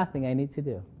there's nothing I need to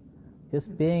do.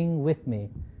 Just being with me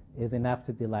is enough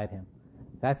to delight him.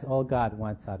 That's all God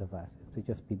wants out of us, is to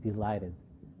just be delighted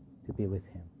to be with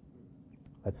him.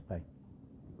 Let's pray.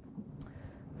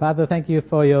 Father, thank you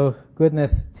for your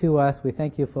goodness to us. We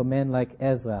thank you for men like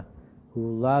Ezra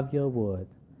who love your word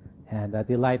and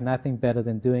delight nothing better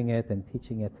than doing it and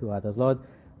teaching it to others. Lord,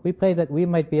 we pray that we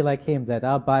might be like him, that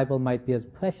our Bible might be as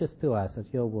precious to us as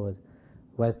your word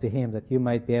was to him, that you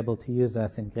might be able to use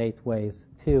us in great ways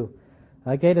too.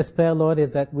 Our greatest prayer, Lord, is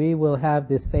that we will have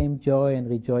this same joy and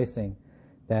rejoicing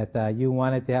that you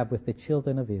wanted to have with the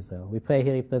children of Israel. We pray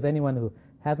here, if there's anyone who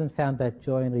hasn't found that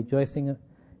joy and rejoicing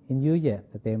in you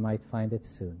yet, that they might find it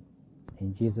soon.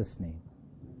 In Jesus' name,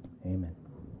 amen.